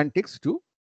give semantics to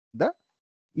the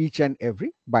each and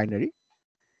every binary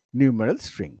numeral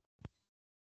string.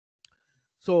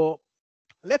 So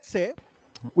let's say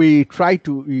we try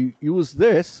to use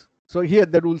this. So here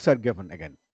the rules are given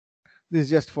again. This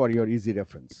is just for your easy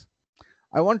reference.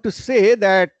 I want to say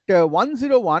that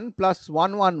 101 plus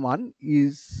 111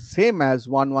 is same as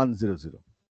 1100.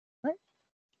 Right?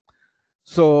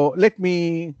 So let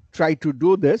me try to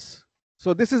do this.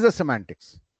 So this is the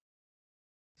semantics.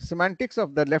 Semantics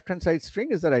of the left hand side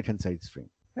string is the right hand side string.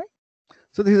 Right?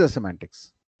 So this is the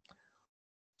semantics.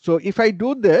 So if I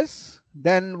do this,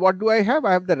 then what do I have?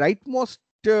 I have the rightmost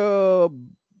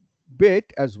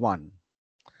bit as 1.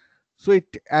 So it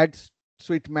adds,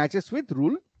 so it matches with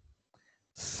rule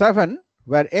 7,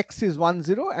 where x is 10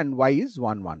 and y is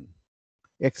 11.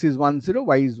 X is 10,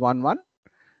 y is 11.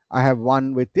 I have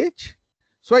 1 with each.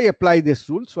 So I apply this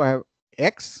rule. So I have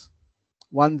x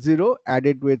 10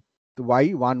 added with y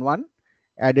 11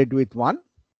 added with 1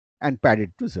 and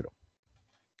padded to 0.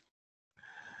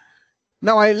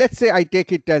 Now let's say I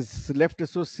take it as left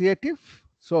associative.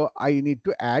 So I need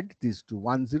to add these two,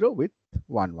 10 with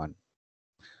 11.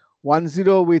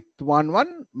 10 with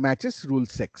 11 matches rule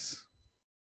 6.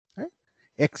 Right?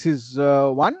 X is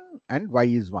 1 and y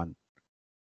is 1.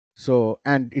 So,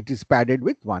 and it is padded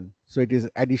with 1. So it is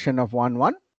addition of 1,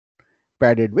 1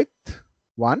 padded with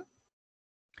 1.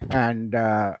 And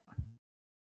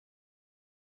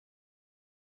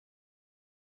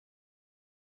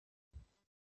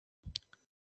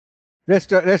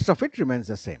rest of it remains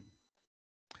the same.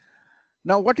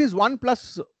 Now, what is 1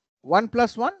 plus 1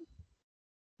 plus 1?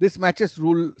 This matches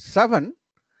rule 7,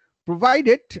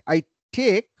 provided I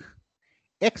take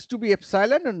x to be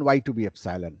epsilon and y to be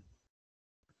epsilon.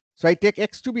 So I take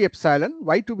x to be epsilon,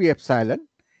 y to be epsilon,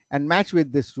 and match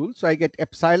with this rule. So I get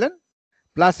epsilon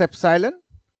plus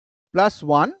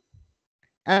 1,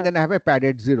 and then I have a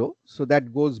padded 0. So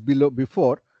that goes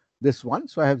before this one.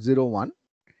 So I have 0, 1,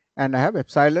 and I have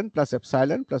epsilon plus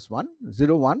 1,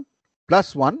 0, 1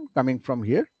 plus 1 coming from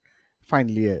here,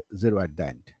 finally a 0 at the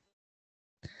end.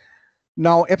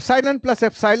 Now epsilon plus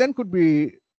epsilon could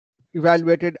be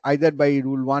evaluated either by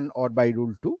rule 1 or by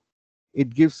rule 2. It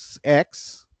gives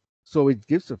x, so it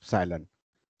gives epsilon.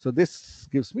 So this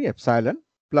gives me epsilon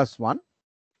plus 1.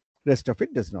 Rest of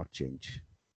it does not change.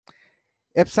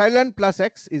 Epsilon plus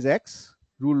x is x,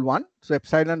 rule 1. So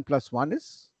epsilon plus 1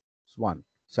 is 1.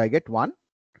 So I get 1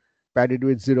 padded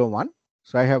with 0, 1.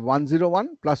 So I have 1, 0,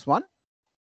 1 plus 1,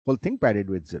 whole thing padded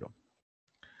with 0.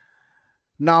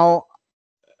 Now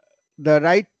the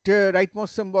rightmost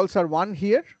symbols are 1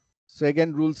 here. So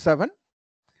again rule 7.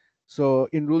 So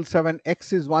in rule 7,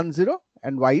 x is 1, 0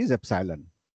 and y is epsilon.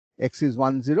 X is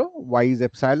 1, 0, y is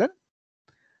epsilon.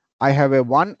 I have a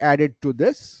 1 added to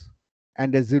this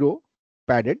and a 0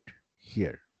 padded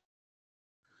here.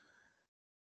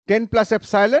 10 plus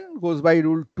epsilon goes by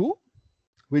rule 2,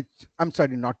 which, I'm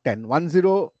sorry, not 10. 1,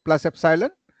 0 plus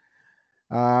epsilon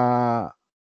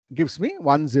gives me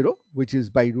 1, 0, which is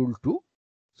by rule 2.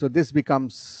 So this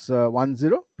becomes 1,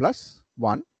 0 plus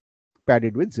 1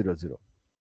 padded with 0, 0.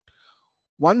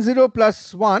 1, 0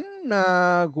 plus 1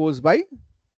 goes by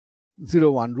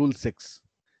 0, 1, rule 6,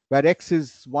 where x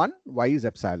is 1, y is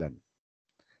epsilon.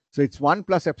 So it's 1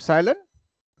 plus epsilon.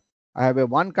 I have a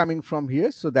 1 coming from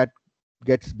here, so that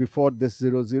gets before this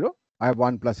 0, 0. I have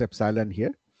 1 plus epsilon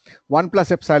here. 1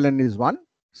 plus epsilon is 1,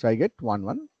 so I get 1,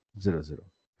 1, 0, 0.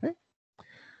 Okay?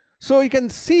 So you can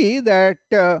see that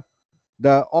the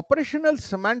operational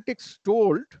semantics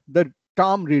told the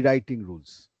term rewriting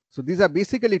rules. So these are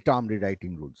basically term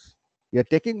rewriting rules. We are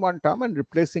taking one term and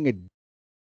replacing it.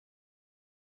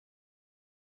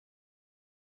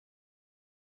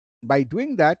 By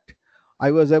doing that,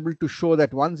 I was able to show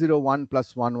that 101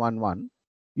 plus 111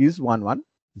 is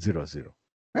 1100.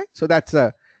 Right? So that's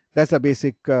a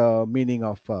basic meaning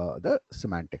of the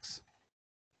semantics.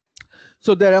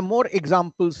 So there are more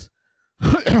examples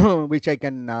which I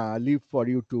can leave for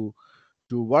you to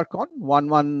work on.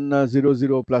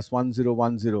 1100 plus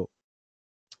 1010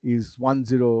 is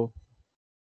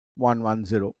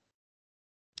 10110.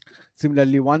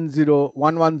 Similarly,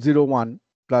 1101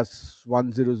 plus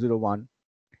 1001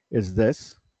 is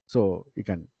this. So you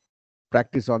can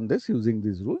practice on this using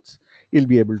these rules. You'll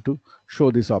be able to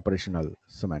show this operational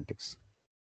semantics.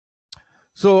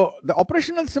 So the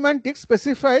operational semantics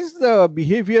specifies the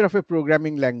behavior of a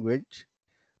programming language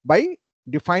by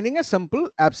defining a simple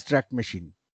abstract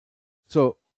machine.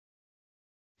 So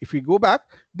if we go back,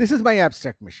 this is my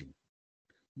abstract machine.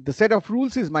 The set of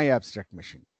rules is my abstract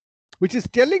machine, which is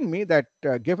telling me that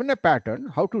given a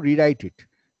pattern, how to rewrite it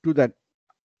to the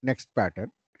next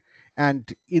pattern.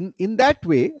 And in that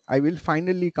way, I will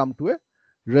finally come to a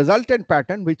resultant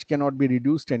pattern which cannot be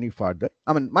reduced any further.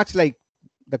 I mean, much like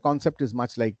the concept is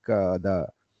much like the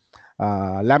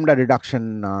lambda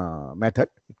reduction method.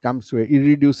 It comes to an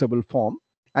irreducible form.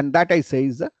 And that I say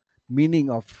is the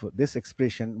meaning of this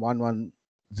expression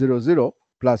 1100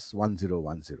 plus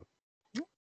 1010.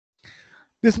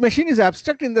 This machine is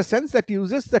abstract in the sense that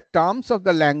uses the terms of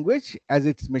the language as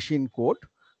its machine code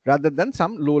rather than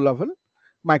some low-level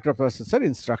microprocessor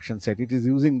instruction set. It is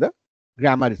using the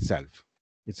grammar itself.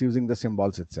 It's using the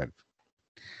symbols itself.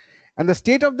 And the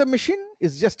state of the machine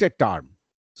is just a term.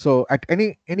 So at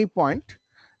any point,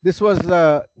 this was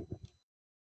the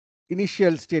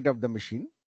initial state of the machine.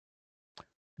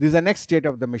 This is the next state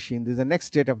of the machine. This is the next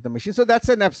state of the machine. So that's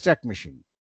an abstract machine.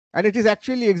 And it is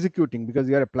actually executing because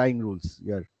you are applying rules.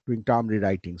 You are doing term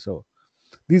rewriting. So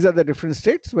these are the different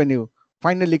states when you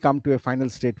finally come to a final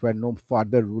state where no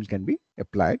further rule can be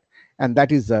applied. And that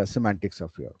is the semantics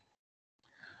of your.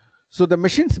 So the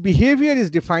machine's behavior is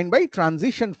defined by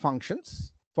transition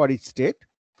functions for each state,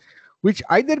 which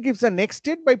either gives a next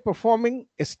state by performing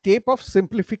a step of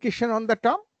simplification on the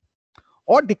term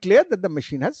or declare that the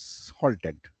machine has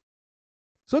halted.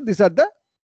 So these are the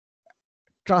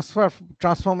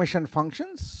transformation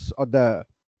functions or the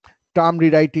term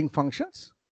rewriting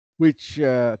functions, which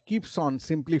keeps on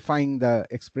simplifying the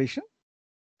expression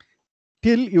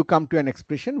till you come to an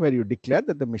expression where you declare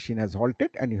that the machine has halted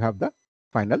and you have the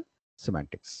final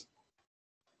semantics.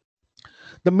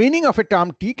 The meaning of a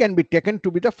term T can be taken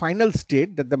to be the final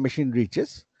state that the machine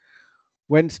reaches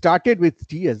when started with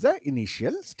T as the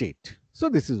initial state. So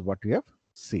this is what we have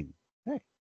seen. Right.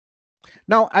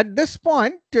 Now, at this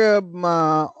point,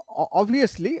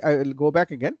 obviously, I will go back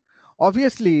again.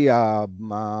 Obviously,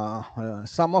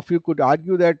 some of you could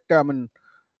argue that,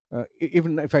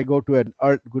 even if I go to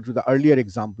the earlier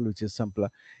example, which is simpler,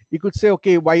 you could say,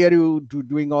 okay, why are you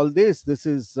doing all this? This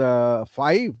is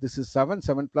 5, this is 7,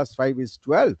 7 plus 5 is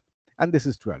 12, and this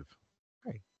is 12.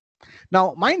 Right.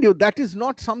 Now, mind you, that is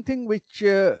not something which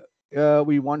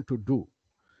we want to do,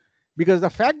 because the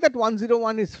fact that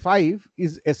 101 is 5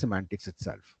 is a semantics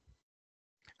itself.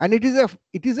 And it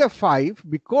is a 5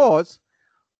 because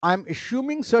I'm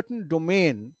assuming certain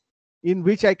domain in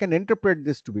which I can interpret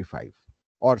this to be 5.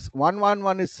 Or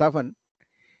 111 is 7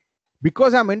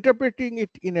 because I'm interpreting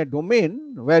it in a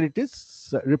domain where it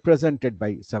is represented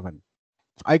by 7.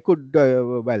 I could,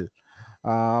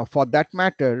 for that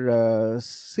matter,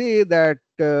 say that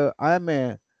I am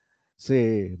a,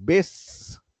 say,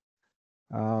 base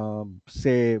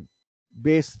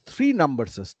 3 number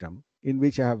system in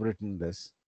which I have written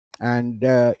this. And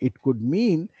it could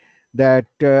mean that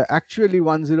actually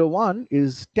 101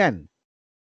 is 10.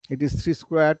 It is 3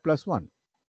 squared plus 1.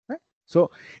 Right? So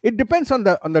it depends on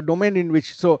the domain in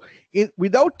which. So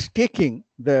without taking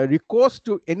the recourse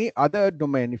to any other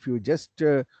domain, if you just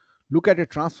look at a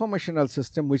transformational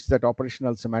system, which that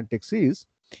operational semantics is,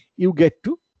 you get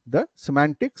to the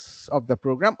semantics of the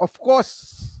program. Of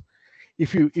course,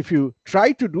 if you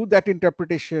try to do that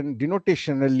interpretation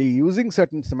denotationally using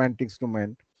certain semantics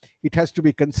domain, it has to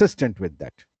be consistent with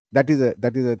that. That is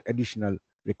an additional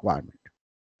requirement.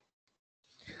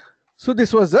 So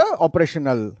this was the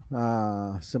operational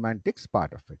semantics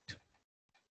part of it.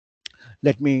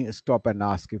 Let me stop and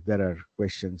ask if there are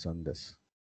questions on this.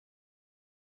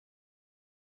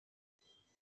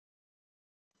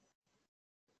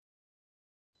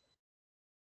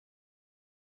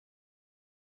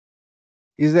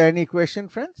 Is there any question,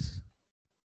 friends?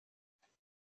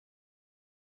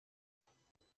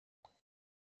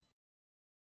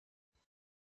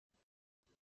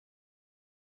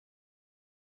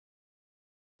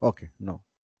 Okay, no.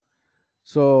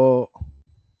 So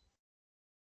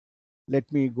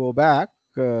let me go back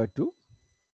to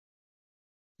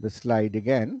the slide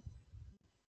again.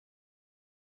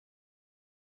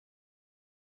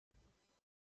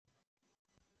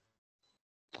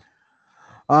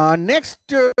 Next,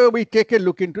 we take a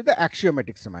look into the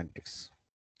axiomatic semantics.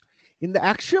 In the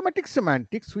axiomatic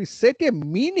semantics, we set a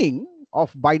meaning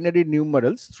of binary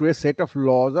numerals through a set of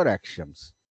laws or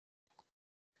axioms.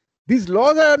 These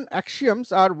laws and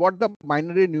axioms are what the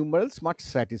binary numerals must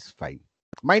satisfy.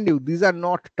 Mind you, these are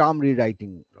not term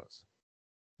rewriting laws,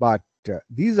 but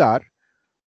these are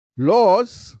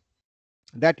laws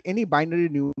that any binary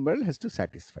numeral has to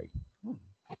satisfy. Hmm.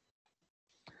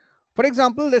 For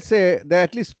example, let's say there are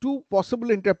at least two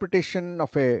possible interpretation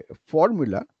of a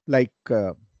formula like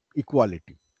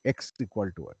equality, x equal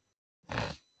to y.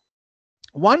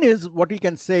 One is what we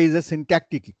can say is a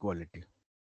syntactic equality.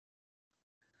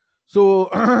 So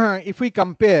if we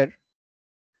compare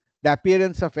the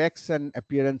appearance of x and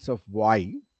appearance of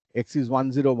y, x is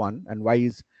 101 and y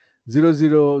is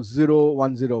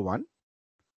 000101,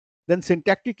 then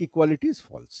syntactic equality is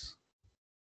false,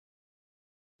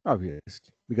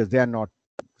 obviously, because they are not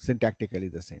syntactically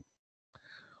the same.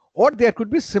 Or there could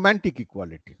be semantic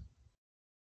equality.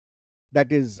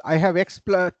 That is, I have x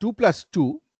plus 2 plus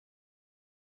 2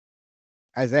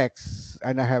 as x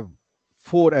and I have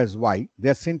 4 as y. They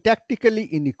are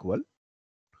syntactically unequal,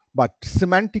 but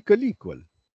semantically equal.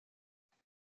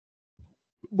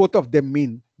 Both of them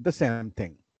mean the same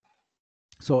thing.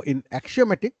 So in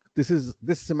axiomatic, this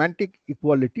semantic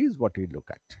equality is what we look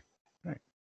at. Right.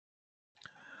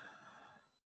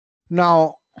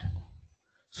 Now,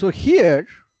 so here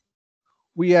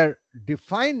we are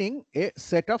defining a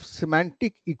set of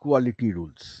semantic equality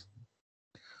rules.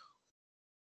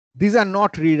 These are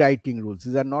not rewriting rules.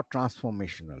 These are not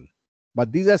transformational,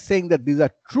 but these are saying that these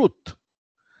are truth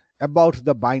about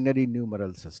the binary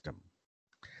numeral system.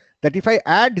 That if I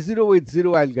add 0 with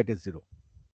 0, I'll get a 0.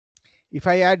 If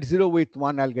I add 0 with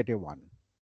 1, I'll get a 1.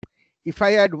 If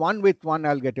I add 1 with 1,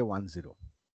 I'll get a 1, 0.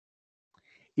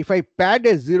 If I pad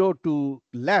a 0 to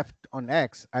left on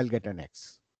x, I'll get an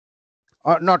x.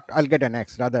 Or not, I'll get an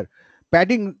x, rather.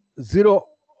 Padding 0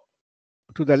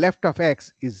 to the left of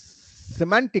x is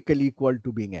semantically equal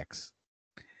to being x.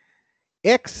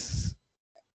 X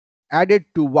added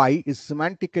to y is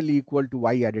semantically equal to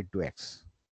y added to x.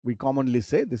 We commonly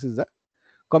say this is a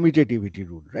commutativity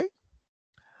rule, right?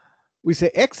 We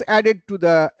say x added to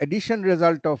the addition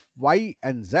result of y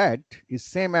and z is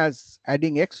same as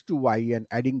adding x to y and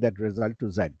adding that result to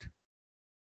z.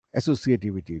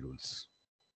 Associativity rules.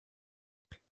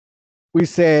 We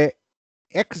say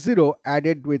x0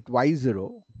 added with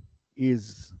y0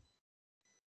 is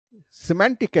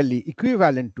semantically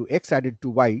equivalent to x added to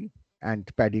y and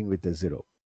padding with a 0.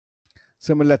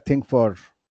 Similar thing for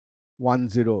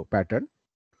 1-0 pattern.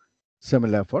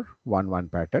 Similar for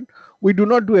 1-1 pattern. We do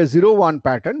not do a 0-1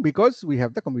 pattern because we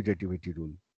have the commutativity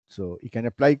rule. So you can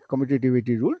apply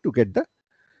commutativity rule to get the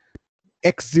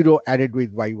x0 added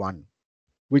with y1,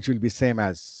 which will be same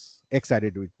as x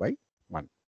added with y1.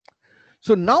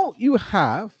 So now you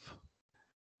have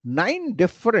 9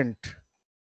 different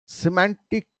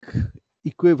semantic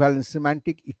equivalence,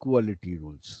 semantic equality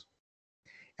rules.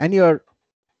 And your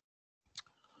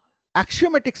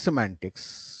axiomatic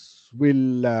semantics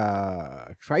will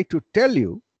try to tell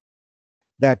you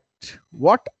that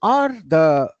what are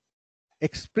the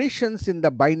expressions in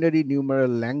the binary numeral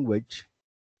language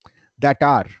that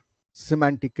are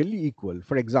semantically equal.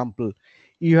 For example,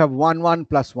 you have 1-1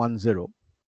 plus 1-0.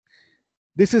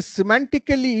 This is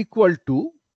semantically equal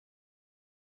to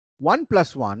 1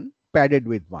 plus 1 padded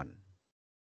with 1,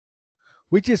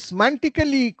 which is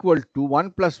semantically equal to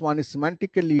 1 plus 1 is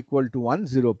semantically equal to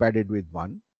 1-0 padded with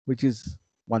 1, which is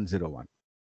 1-0-1.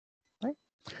 Right?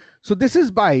 So this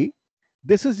is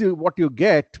what you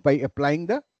get by applying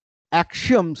the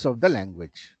axioms of the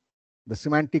language, the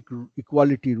semantic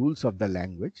equality rules of the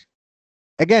language.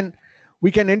 Again,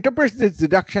 we can interpret this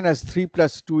deduction as 3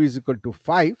 plus 2 is equal to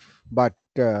 5, but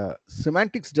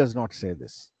semantics does not say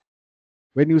this.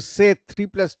 When you say 3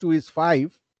 plus 2 is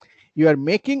 5, you are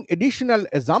making additional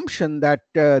assumption that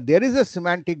there is a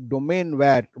semantic domain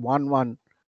where 1-1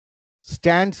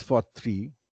 stands for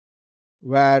 3,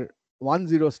 where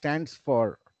 1-0 stands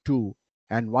for 2,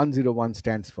 and 1-0-1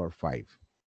 stands for 5.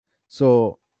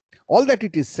 So all that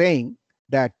it is saying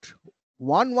that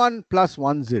 1-1 plus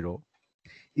 1-0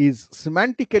 is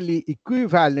semantically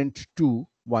equivalent to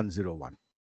 1-0-1.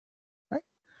 Right?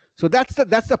 So that's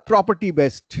the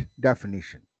property-based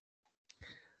definition.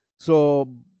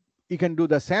 So you can do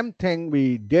the same thing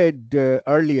we did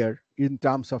earlier in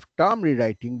terms of term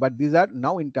rewriting, but these are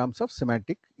now in terms of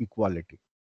semantic equality.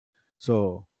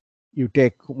 So you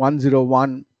take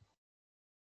 1-0-1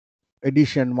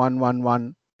 addition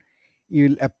 1-1-1,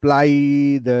 you'll apply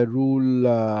the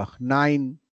rule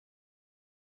 9.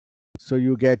 So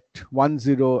you get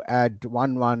 1-0 add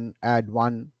 1-1 add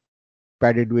 1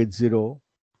 padded with 0.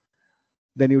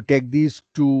 Then you take these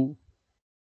two,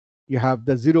 you have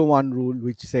the 0-1 rule,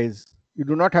 which says you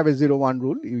do not have a 0-1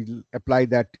 rule. You will apply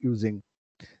that using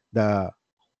the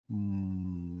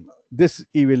this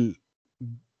you will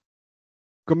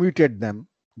commutate them,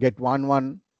 get 1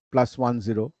 1 plus 1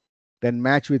 0, then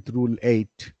match with rule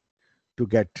 8 to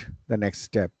get the next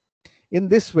step. In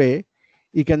this way,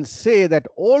 you can say that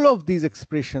all of these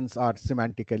expressions are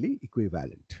semantically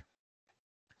equivalent.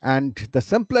 And the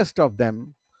simplest of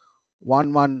them,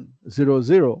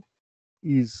 1100,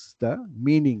 is the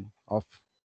meaning of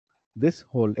this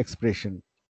whole expression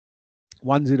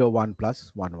 101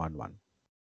 plus 111.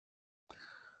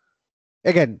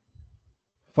 Again,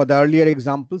 for the earlier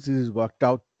examples, this is worked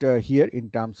out here in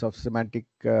terms of semantic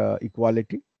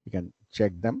equality. You can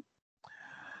check them.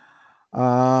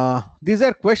 These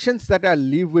are questions that I'll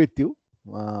leave with you.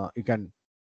 You can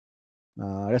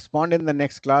respond in the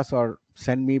next class or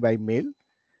send me by mail.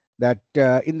 That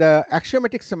in the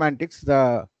axiomatic semantics,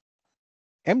 the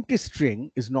empty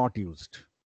string is not used.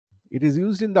 It is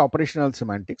used in the operational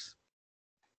semantics,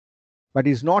 but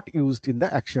is not used in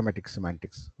the axiomatic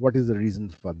semantics. What is the reason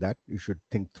for that? You should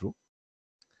think through.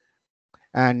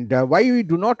 And why we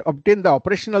do not obtain the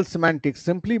operational semantics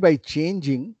simply by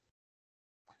changing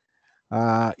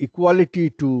equality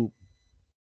to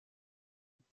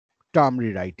term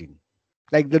rewriting.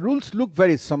 Like the rules look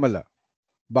very similar,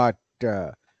 but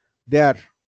they are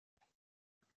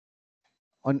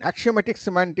on axiomatic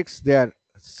semantics, they are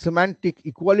semantic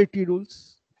equality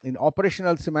rules. In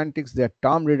operational semantics, they are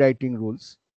term rewriting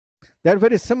rules. They are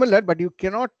very similar, but you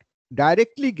cannot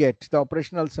directly get the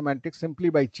operational semantics simply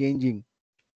by changing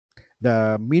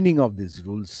the meaning of these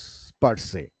rules per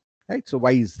se. Right? So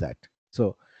why is that?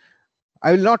 So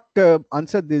I will not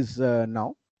answer this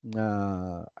now.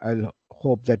 I'll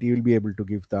hope that you will be able to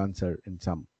give the answer in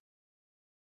some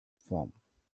form.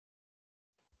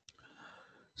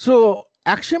 So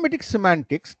axiomatic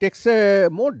semantics takes a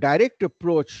more direct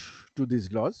approach to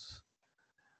these laws.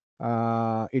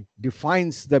 It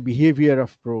defines the behavior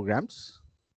of programs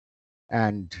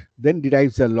and then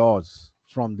derives the laws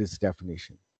from this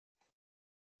definition.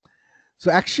 So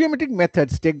axiomatic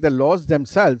methods take the laws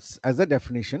themselves as a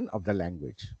definition of the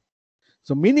language.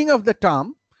 So meaning of the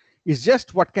term is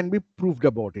just what can be proved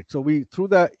about it. So we, through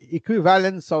the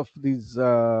equivalence of these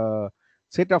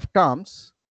set of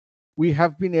terms, we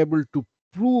have been able to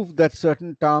prove that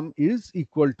certain term is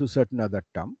equal to certain other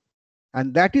term.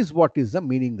 And that is what is the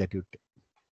meaning that you take.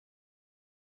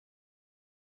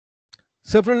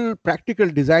 Several practical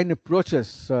design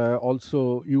approaches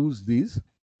also use these.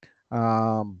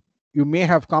 You may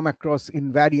have come across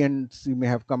invariants, you may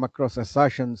have come across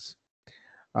assertions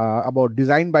about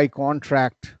design by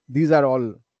contract. These are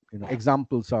all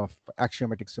examples of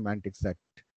axiomatic semantics that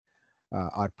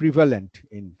are prevalent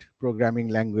in programming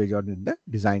language or in the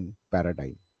design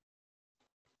paradigm.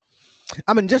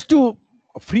 I mean, just to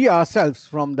free ourselves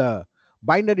from the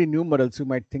binary numerals, you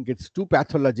might think it's too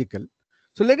pathological.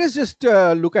 So let us just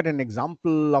look at an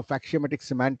example of axiomatic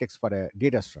semantics for a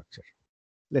data structure.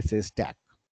 Let's say stack.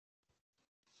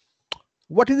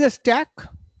 What is a stack?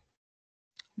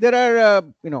 There are,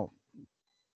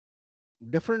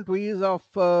 different ways of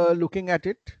looking at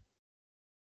it.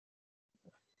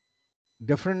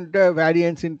 Different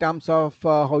variants in terms of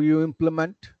how you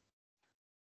implement.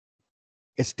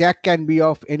 A stack can be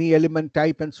of any element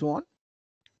type and so on.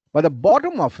 But the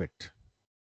bottom of it,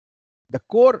 the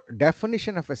core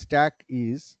definition of a stack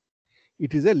is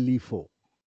it is a LIFO.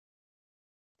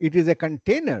 It is a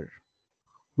container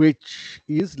which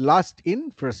is last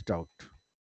in, first out.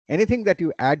 Anything that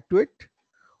you add to it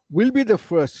will be the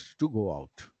first to go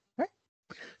out. Right?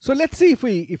 So let's see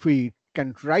if we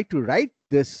can try to write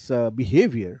this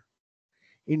behavior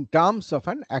in terms of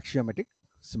an axiomatic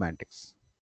semantics.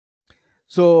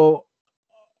 So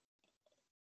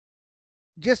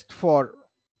just for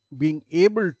being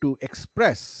able to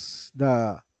express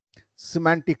the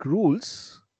semantic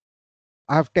rules,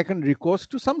 I have taken recourse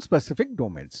to some specific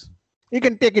domains. You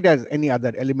can take it as any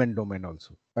other element domain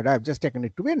also, but I have just taken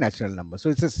it to be a natural number. So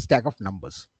it's a stack of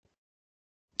numbers.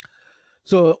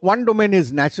 So one domain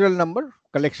is natural number,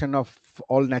 collection of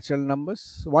all natural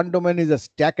numbers. One domain is a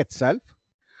stack itself,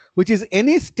 which is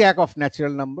any stack of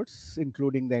natural numbers,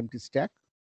 including the empty stack.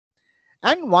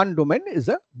 And one domain is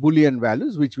a Boolean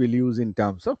values, which we'll use in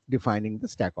terms of defining the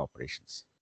stack operations.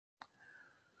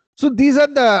 So these are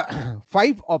the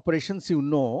 5 operations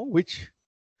which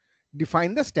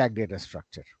define the stack data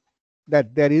structure.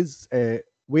 That there is a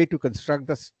way to construct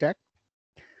the stack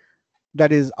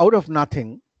that is out of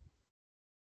nothing.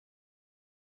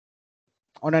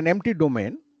 On an empty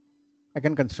domain, I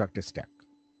can construct a stack.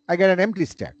 I get an empty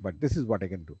stack, but this is what I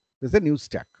can do. There's a new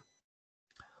stack.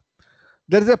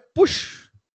 There is a push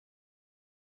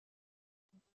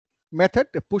method,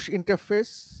 a push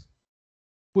interface,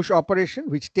 push operation,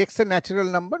 which takes a natural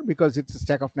number because it's a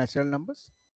stack of natural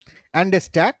numbers, and a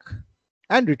stack,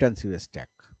 and returns you a stack.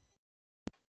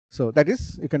 So that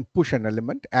is, you can push an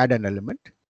element, add an element.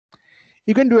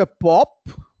 You can do a pop,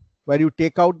 where you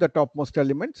take out the topmost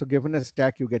element. So given a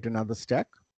stack, you get another stack.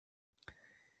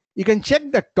 You can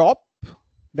check the top,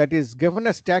 that is, given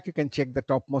a stack, you can check the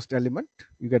topmost element.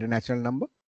 You get a natural number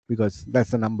because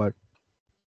that's the number.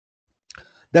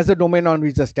 That's the domain on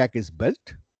which the stack is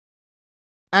built.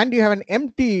 And you have an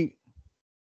empty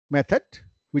method,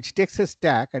 which takes a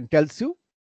stack and tells you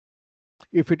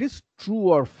if it is true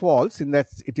or false, in that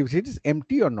if it is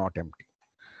empty or not empty.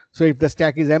 So if the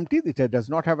stack is empty, it does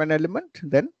not have an element,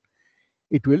 then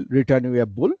it will return you a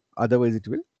bool. Otherwise, it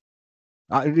will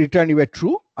return you a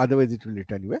true. Otherwise, it will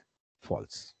return you a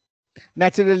false.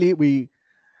 Naturally, we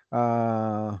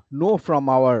know from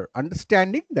our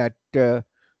understanding that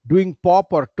doing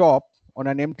pop or top on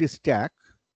an empty stack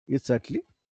is certainly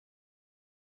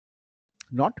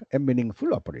not a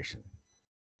meaningful operation.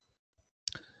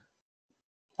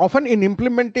 Often in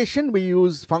implementation, we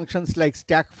use functions like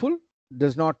stackful.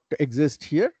 Does not exist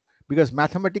here because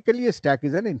mathematically a stack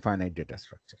is an infinite data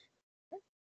structure.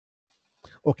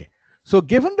 Okay, so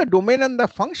given the domain and the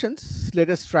functions, let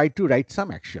us try to write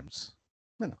some axioms.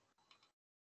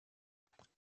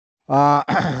 The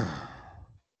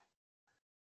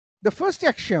first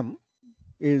axiom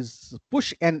is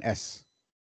push ns.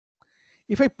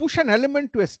 If I push an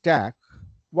element to a stack,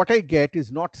 what I get is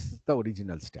not the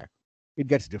original stack. It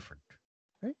gets different.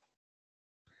 Right?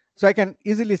 So I can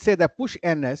easily say that push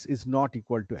ns is not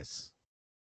equal to s.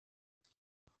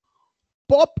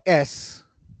 Pop s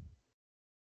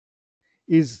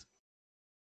is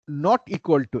not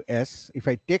equal to s. If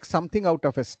I take something out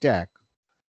of a stack,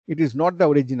 it is not the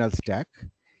original stack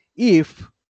if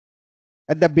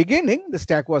at the beginning the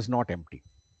stack was not empty.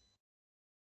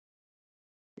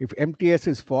 If empty s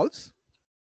is false,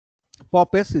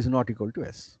 pop s is not equal to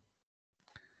s.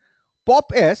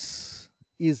 Pop s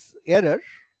is error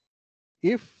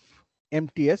if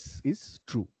empty s is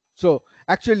true. So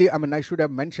actually, I mean, I should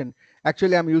have mentioned,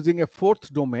 actually I'm using a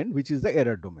fourth domain, which is the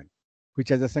error domain, which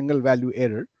has a single value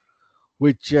error,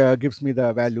 which gives me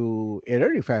the value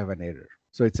error if I have an error.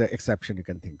 So it's an exception you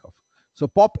can think of. So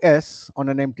pop s on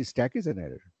an empty stack is an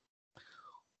error.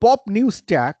 Pop new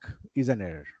stack is an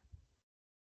error,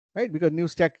 right? Because new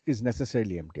stack is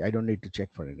necessarily empty. I don't need to check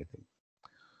for anything.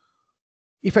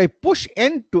 If I push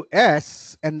n to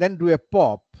s and then do a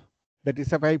pop, that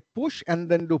is, if I push and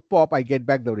then do pop, I get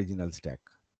back the original stack.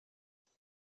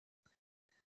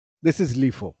 This is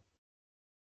LIFO.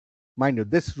 Mind you,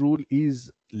 this rule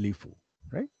is LIFO,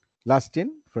 right? Last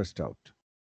in, first out.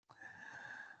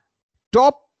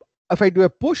 Top, if I do a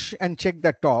push and check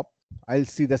the top, I'll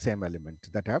see the same element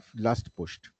that I've last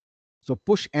pushed. So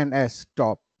push ns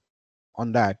top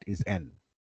on that is n.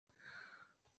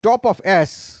 Top of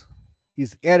s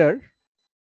is error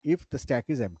if the stack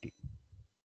is empty,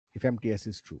 if empty s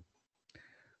is true.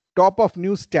 Top of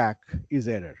new stack is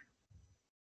error.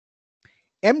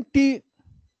 Empty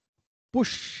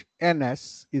push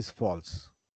ns is false.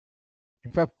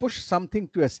 If I push something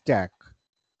to a stack,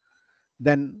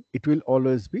 then it will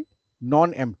always be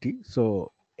non-empty.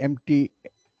 So empty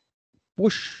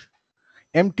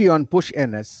on push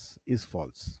ns is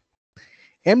false.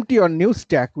 Empty on new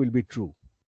stack will be true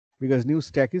because new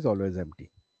stack is always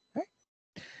empty. Right?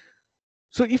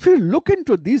 So if you look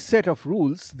into these set of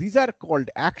rules, these are called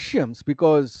axioms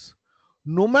because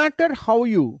no matter how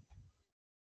you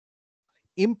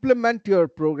implement your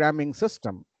programming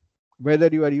system, whether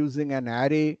you are using an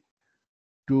array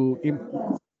to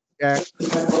implement stack,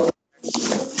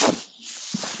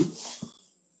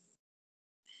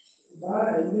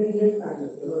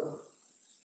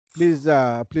 please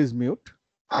mute,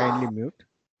 kindly mute,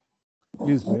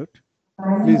 please mute,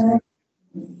 please mute,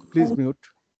 please mute.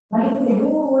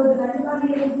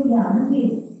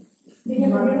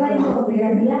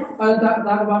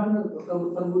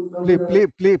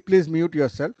 Please mute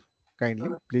yourself, kindly,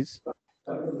 please.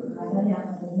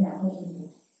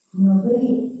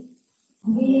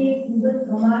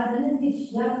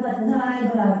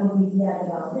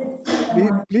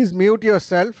 Please mute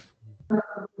yourself.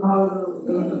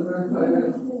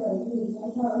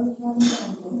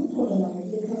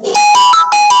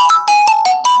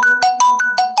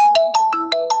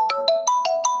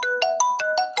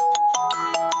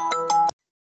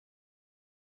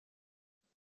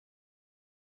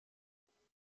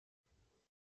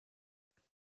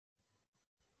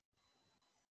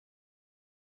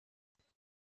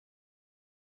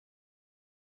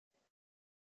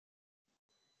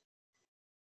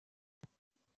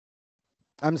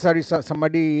 I'm sorry,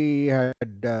 somebody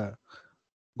had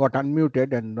got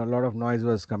unmuted and a lot of noise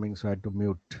was coming, so I had to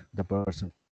mute the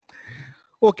person.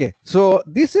 Okay, so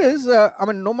this is, I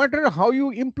mean, no matter how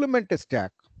you implement a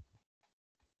stack,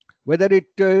 whether it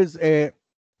is a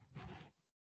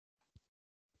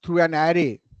through an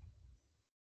array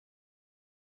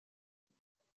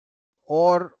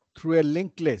or through a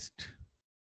linked list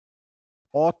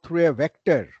or through a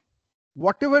vector,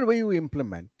 whatever way you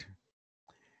implement,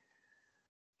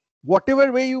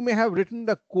 whatever way you may have written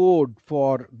the code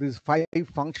for these 5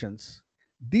 functions,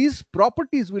 these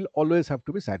properties will always have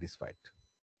to be satisfied.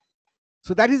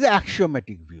 So that is the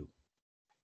axiomatic view,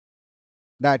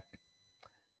 that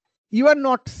you are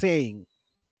not saying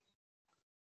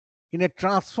in a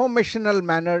transformational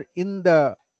manner in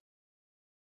the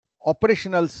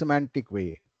operational semantic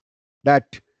way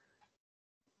that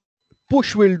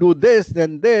push will do this,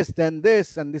 then this, then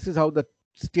this, and this is how the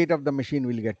state of the machine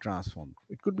will get transformed.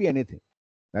 It could be anything.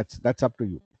 That's up to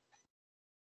you.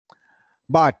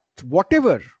 But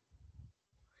whatever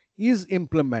is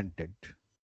implemented,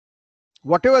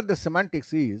 whatever the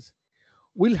semantics is,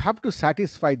 will have to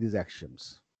satisfy these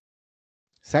axioms,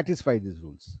 satisfy these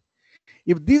rules.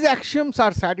 If these axioms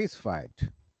are satisfied,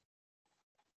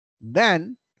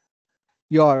 then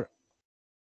your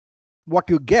what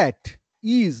you get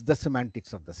is the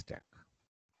semantics of the stack.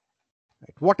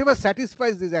 Right? Whatever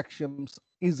satisfies these axioms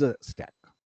is a stack.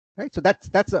 Right? So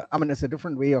that's a, I mean, it's a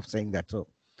different way of saying that. So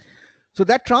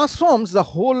that transforms the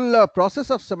whole process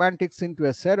of semantics into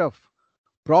a set of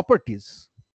properties,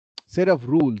 set of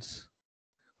rules,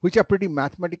 which are pretty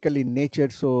mathematical in nature.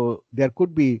 So there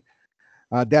could be,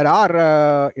 there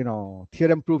are,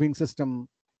 theorem proving system,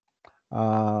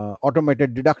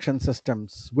 automated deduction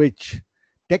systems, which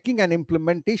taking an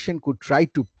implementation could try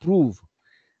to prove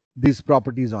these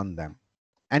properties on them.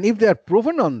 And if they are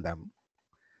proven on them,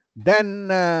 then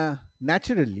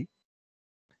naturally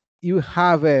you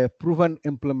have a proven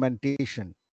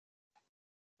implementation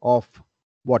of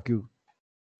what you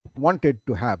wanted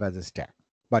to have as a stack.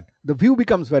 But the view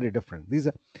becomes very different.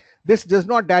 This does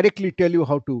not directly tell you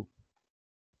how to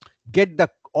get the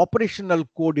operational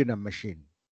code in a machine.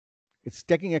 It's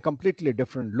taking a completely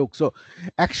different look. So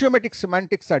axiomatic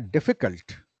semantics are difficult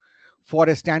for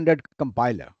a standard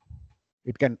compiler.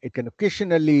 It can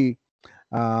occasionally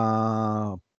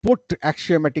put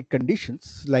axiomatic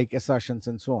conditions like assertions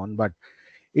and so on, but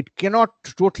it cannot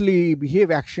totally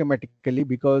behave axiomatically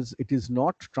because it is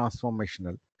not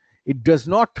transformational. It does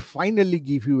not finally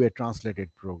give you a translated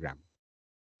program,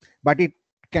 but it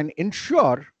can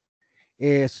ensure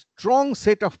a strong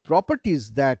set of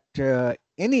properties that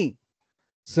any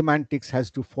semantics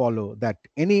has to follow, that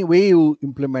any way you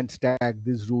implement stack,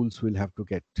 these rules will have to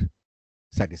get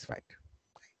satisfied.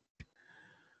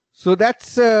 So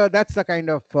that's the kind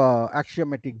of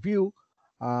axiomatic view.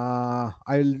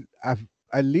 I'll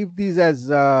leave these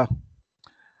as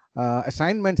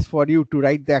assignments for you to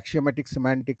write the axiomatic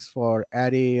semantics for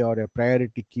array or a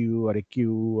priority queue or a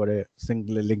queue or a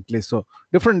single linked list. So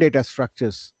different data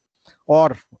structures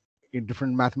or in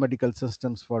different mathematical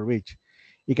systems for which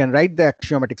you can write the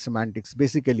axiomatic semantics.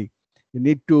 Basically, you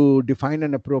need to define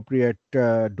an appropriate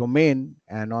domain,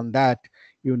 and on that,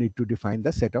 you need to define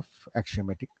the set of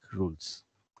axiomatic rules.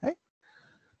 Right?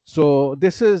 So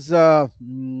this is, so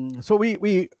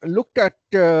we looked at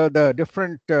the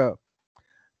different, 2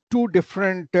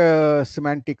 different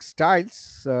semantic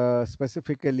styles,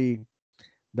 specifically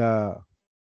the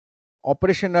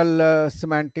operational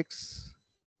semantics,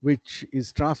 which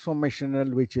is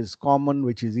transformational, which is common,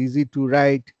 which is easy to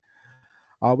write,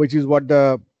 which is what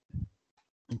the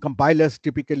compilers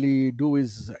typically do,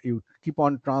 is you keep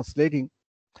on translating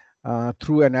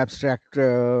through an abstract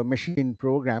machine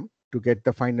program to get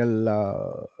the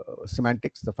final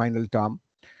semantics, the final term,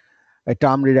 a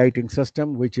term rewriting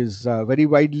system, which is very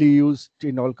widely used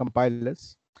in all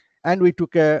compilers. And we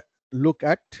took a look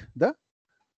at the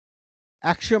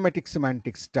axiomatic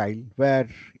semantic style, where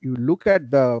you look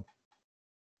at the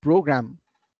program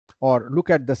or look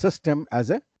at the system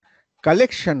as a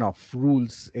collection of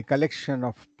rules, a collection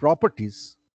of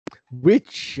properties,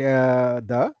 which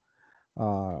the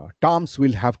terms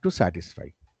will have to satisfy.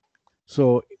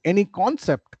 So any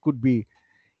concept could be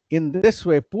in this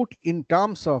way put in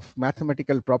terms of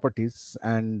mathematical properties,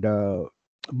 and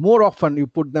more often you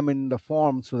put them in the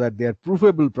form so that they are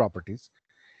provable properties,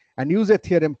 and use a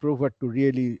theorem prover to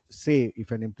really say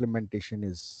if an implementation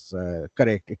is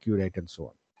correct, accurate, and so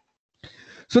on.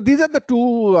 So these are the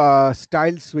 2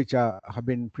 styles which have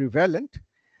been prevalent.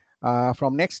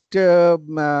 From next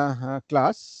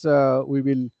class, we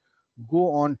will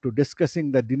go on to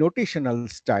discussing the denotational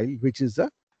style, which is a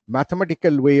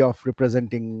mathematical way of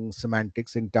representing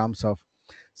semantics in terms of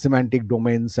semantic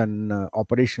domains and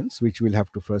operations, which we'll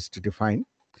have to first define,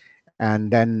 and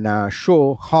then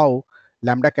show how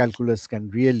lambda calculus can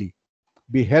really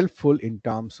be helpful in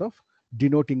terms of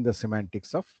denoting the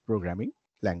semantics of programming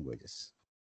languages.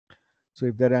 So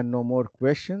if there are no more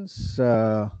questions,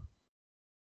 I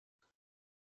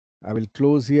will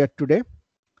close here today.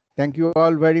 Thank you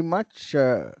all very much.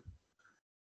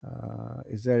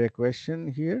 Is there a question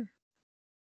here?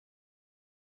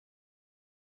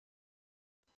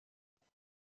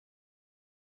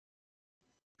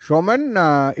 Shoman,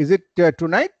 is it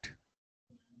tonight?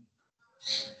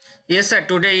 Yes, sir.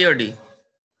 Today EOD.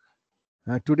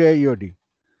 Today EOD.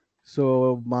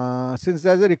 So since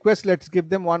there's a request, let's give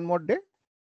them one more day.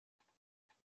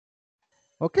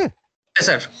 Okay. Yes,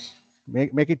 sir.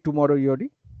 Make it tomorrow EOD.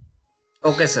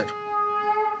 Okay, sir.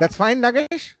 That's fine,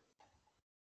 Nagesh?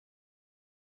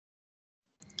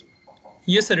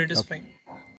 Yes, sir, it is Okay. fine.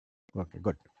 Okay,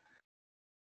 good.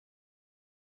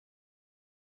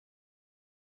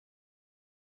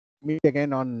 Meet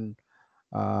again on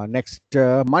next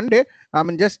Monday. I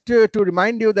mean, just to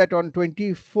remind you that on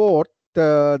 24th,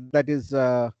 that is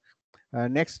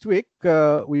next week,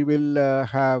 we will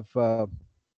have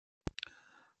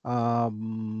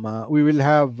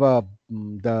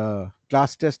the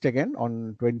class test again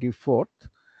on 24th.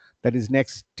 That is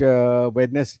next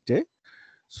Wednesday.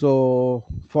 So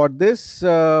for this,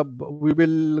 we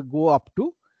will go up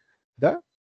to the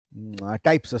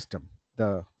type system.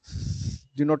 The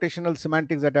denotational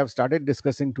semantics that I've started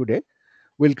discussing today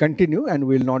will continue and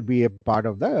will not be a part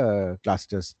of the class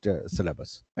test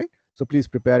syllabus, right? So please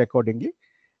prepare accordingly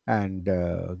and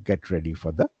get ready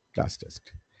for the class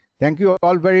test. Thank you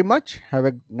all very much. Have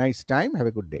a nice time. Have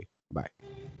a good day. Bye.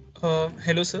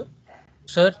 Hello, sir.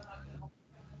 Sir,